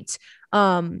light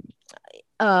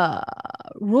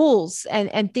rules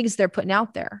and things they're putting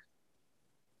out there.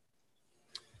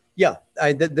 Yeah,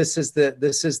 this is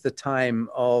the time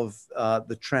of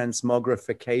the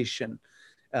transmogrification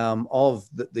of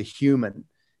the human,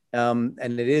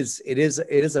 and it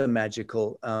is a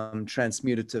magical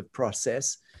transmutative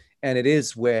process, and it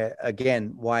is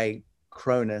why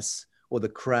Cronus, or the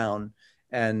crown,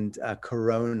 and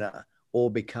corona all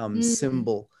become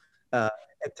symbol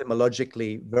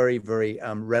etymologically very, very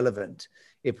relevant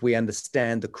if we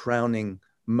understand the crowning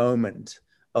moment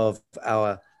of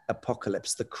our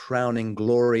apocalypse, the crowning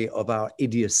glory of our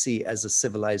idiocy as a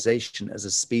civilization, as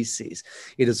a species.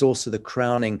 It is also the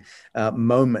crowning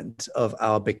moment of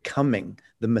our becoming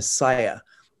the Messiah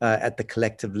at the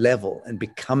collective level and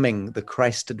becoming the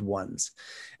Christed ones.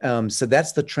 So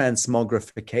that's the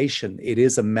transmogrification. It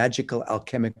is a magical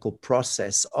alchemical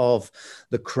process of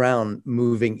the crown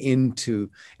moving into,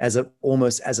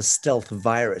 almost as a stealth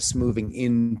virus, moving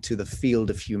into the field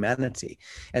of humanity.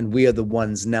 And we are the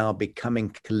ones now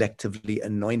becoming collectively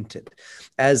anointed.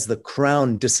 As the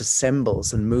crown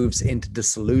disassembles and moves into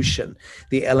dissolution,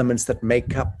 the elements that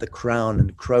make up the crown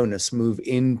and Cronus move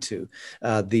into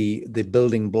the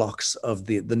building blocks of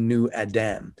the new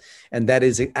Adam. And that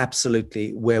is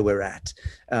absolutely where we're at.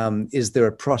 Is there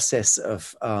a process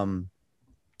of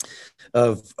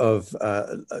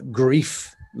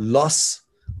grief, loss?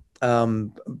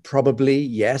 Probably,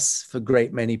 yes, for a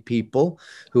great many people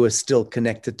who are still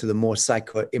connected to the more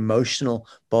psycho-emotional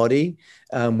body,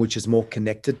 which is more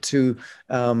connected to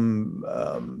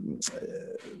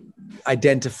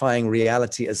identifying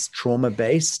reality as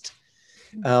trauma-based.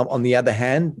 On the other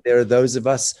hand, there are those of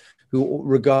us who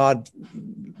regard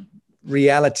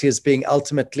reality as being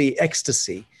ultimately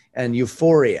ecstasy and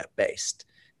euphoria based,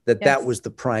 that was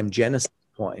the prime genesis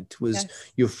point, was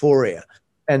euphoria.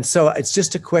 And so it's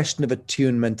just a question of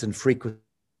attunement and frequency.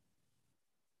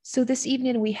 So this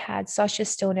evening we had Sasha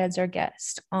Stone as our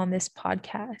guest on this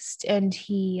podcast, and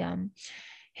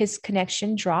his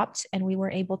connection dropped and we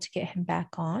were able to get him back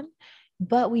on.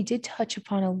 But we did touch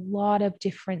upon a lot of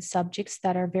different subjects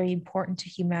that are very important to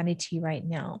humanity right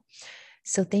now.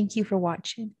 So thank you for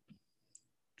watching.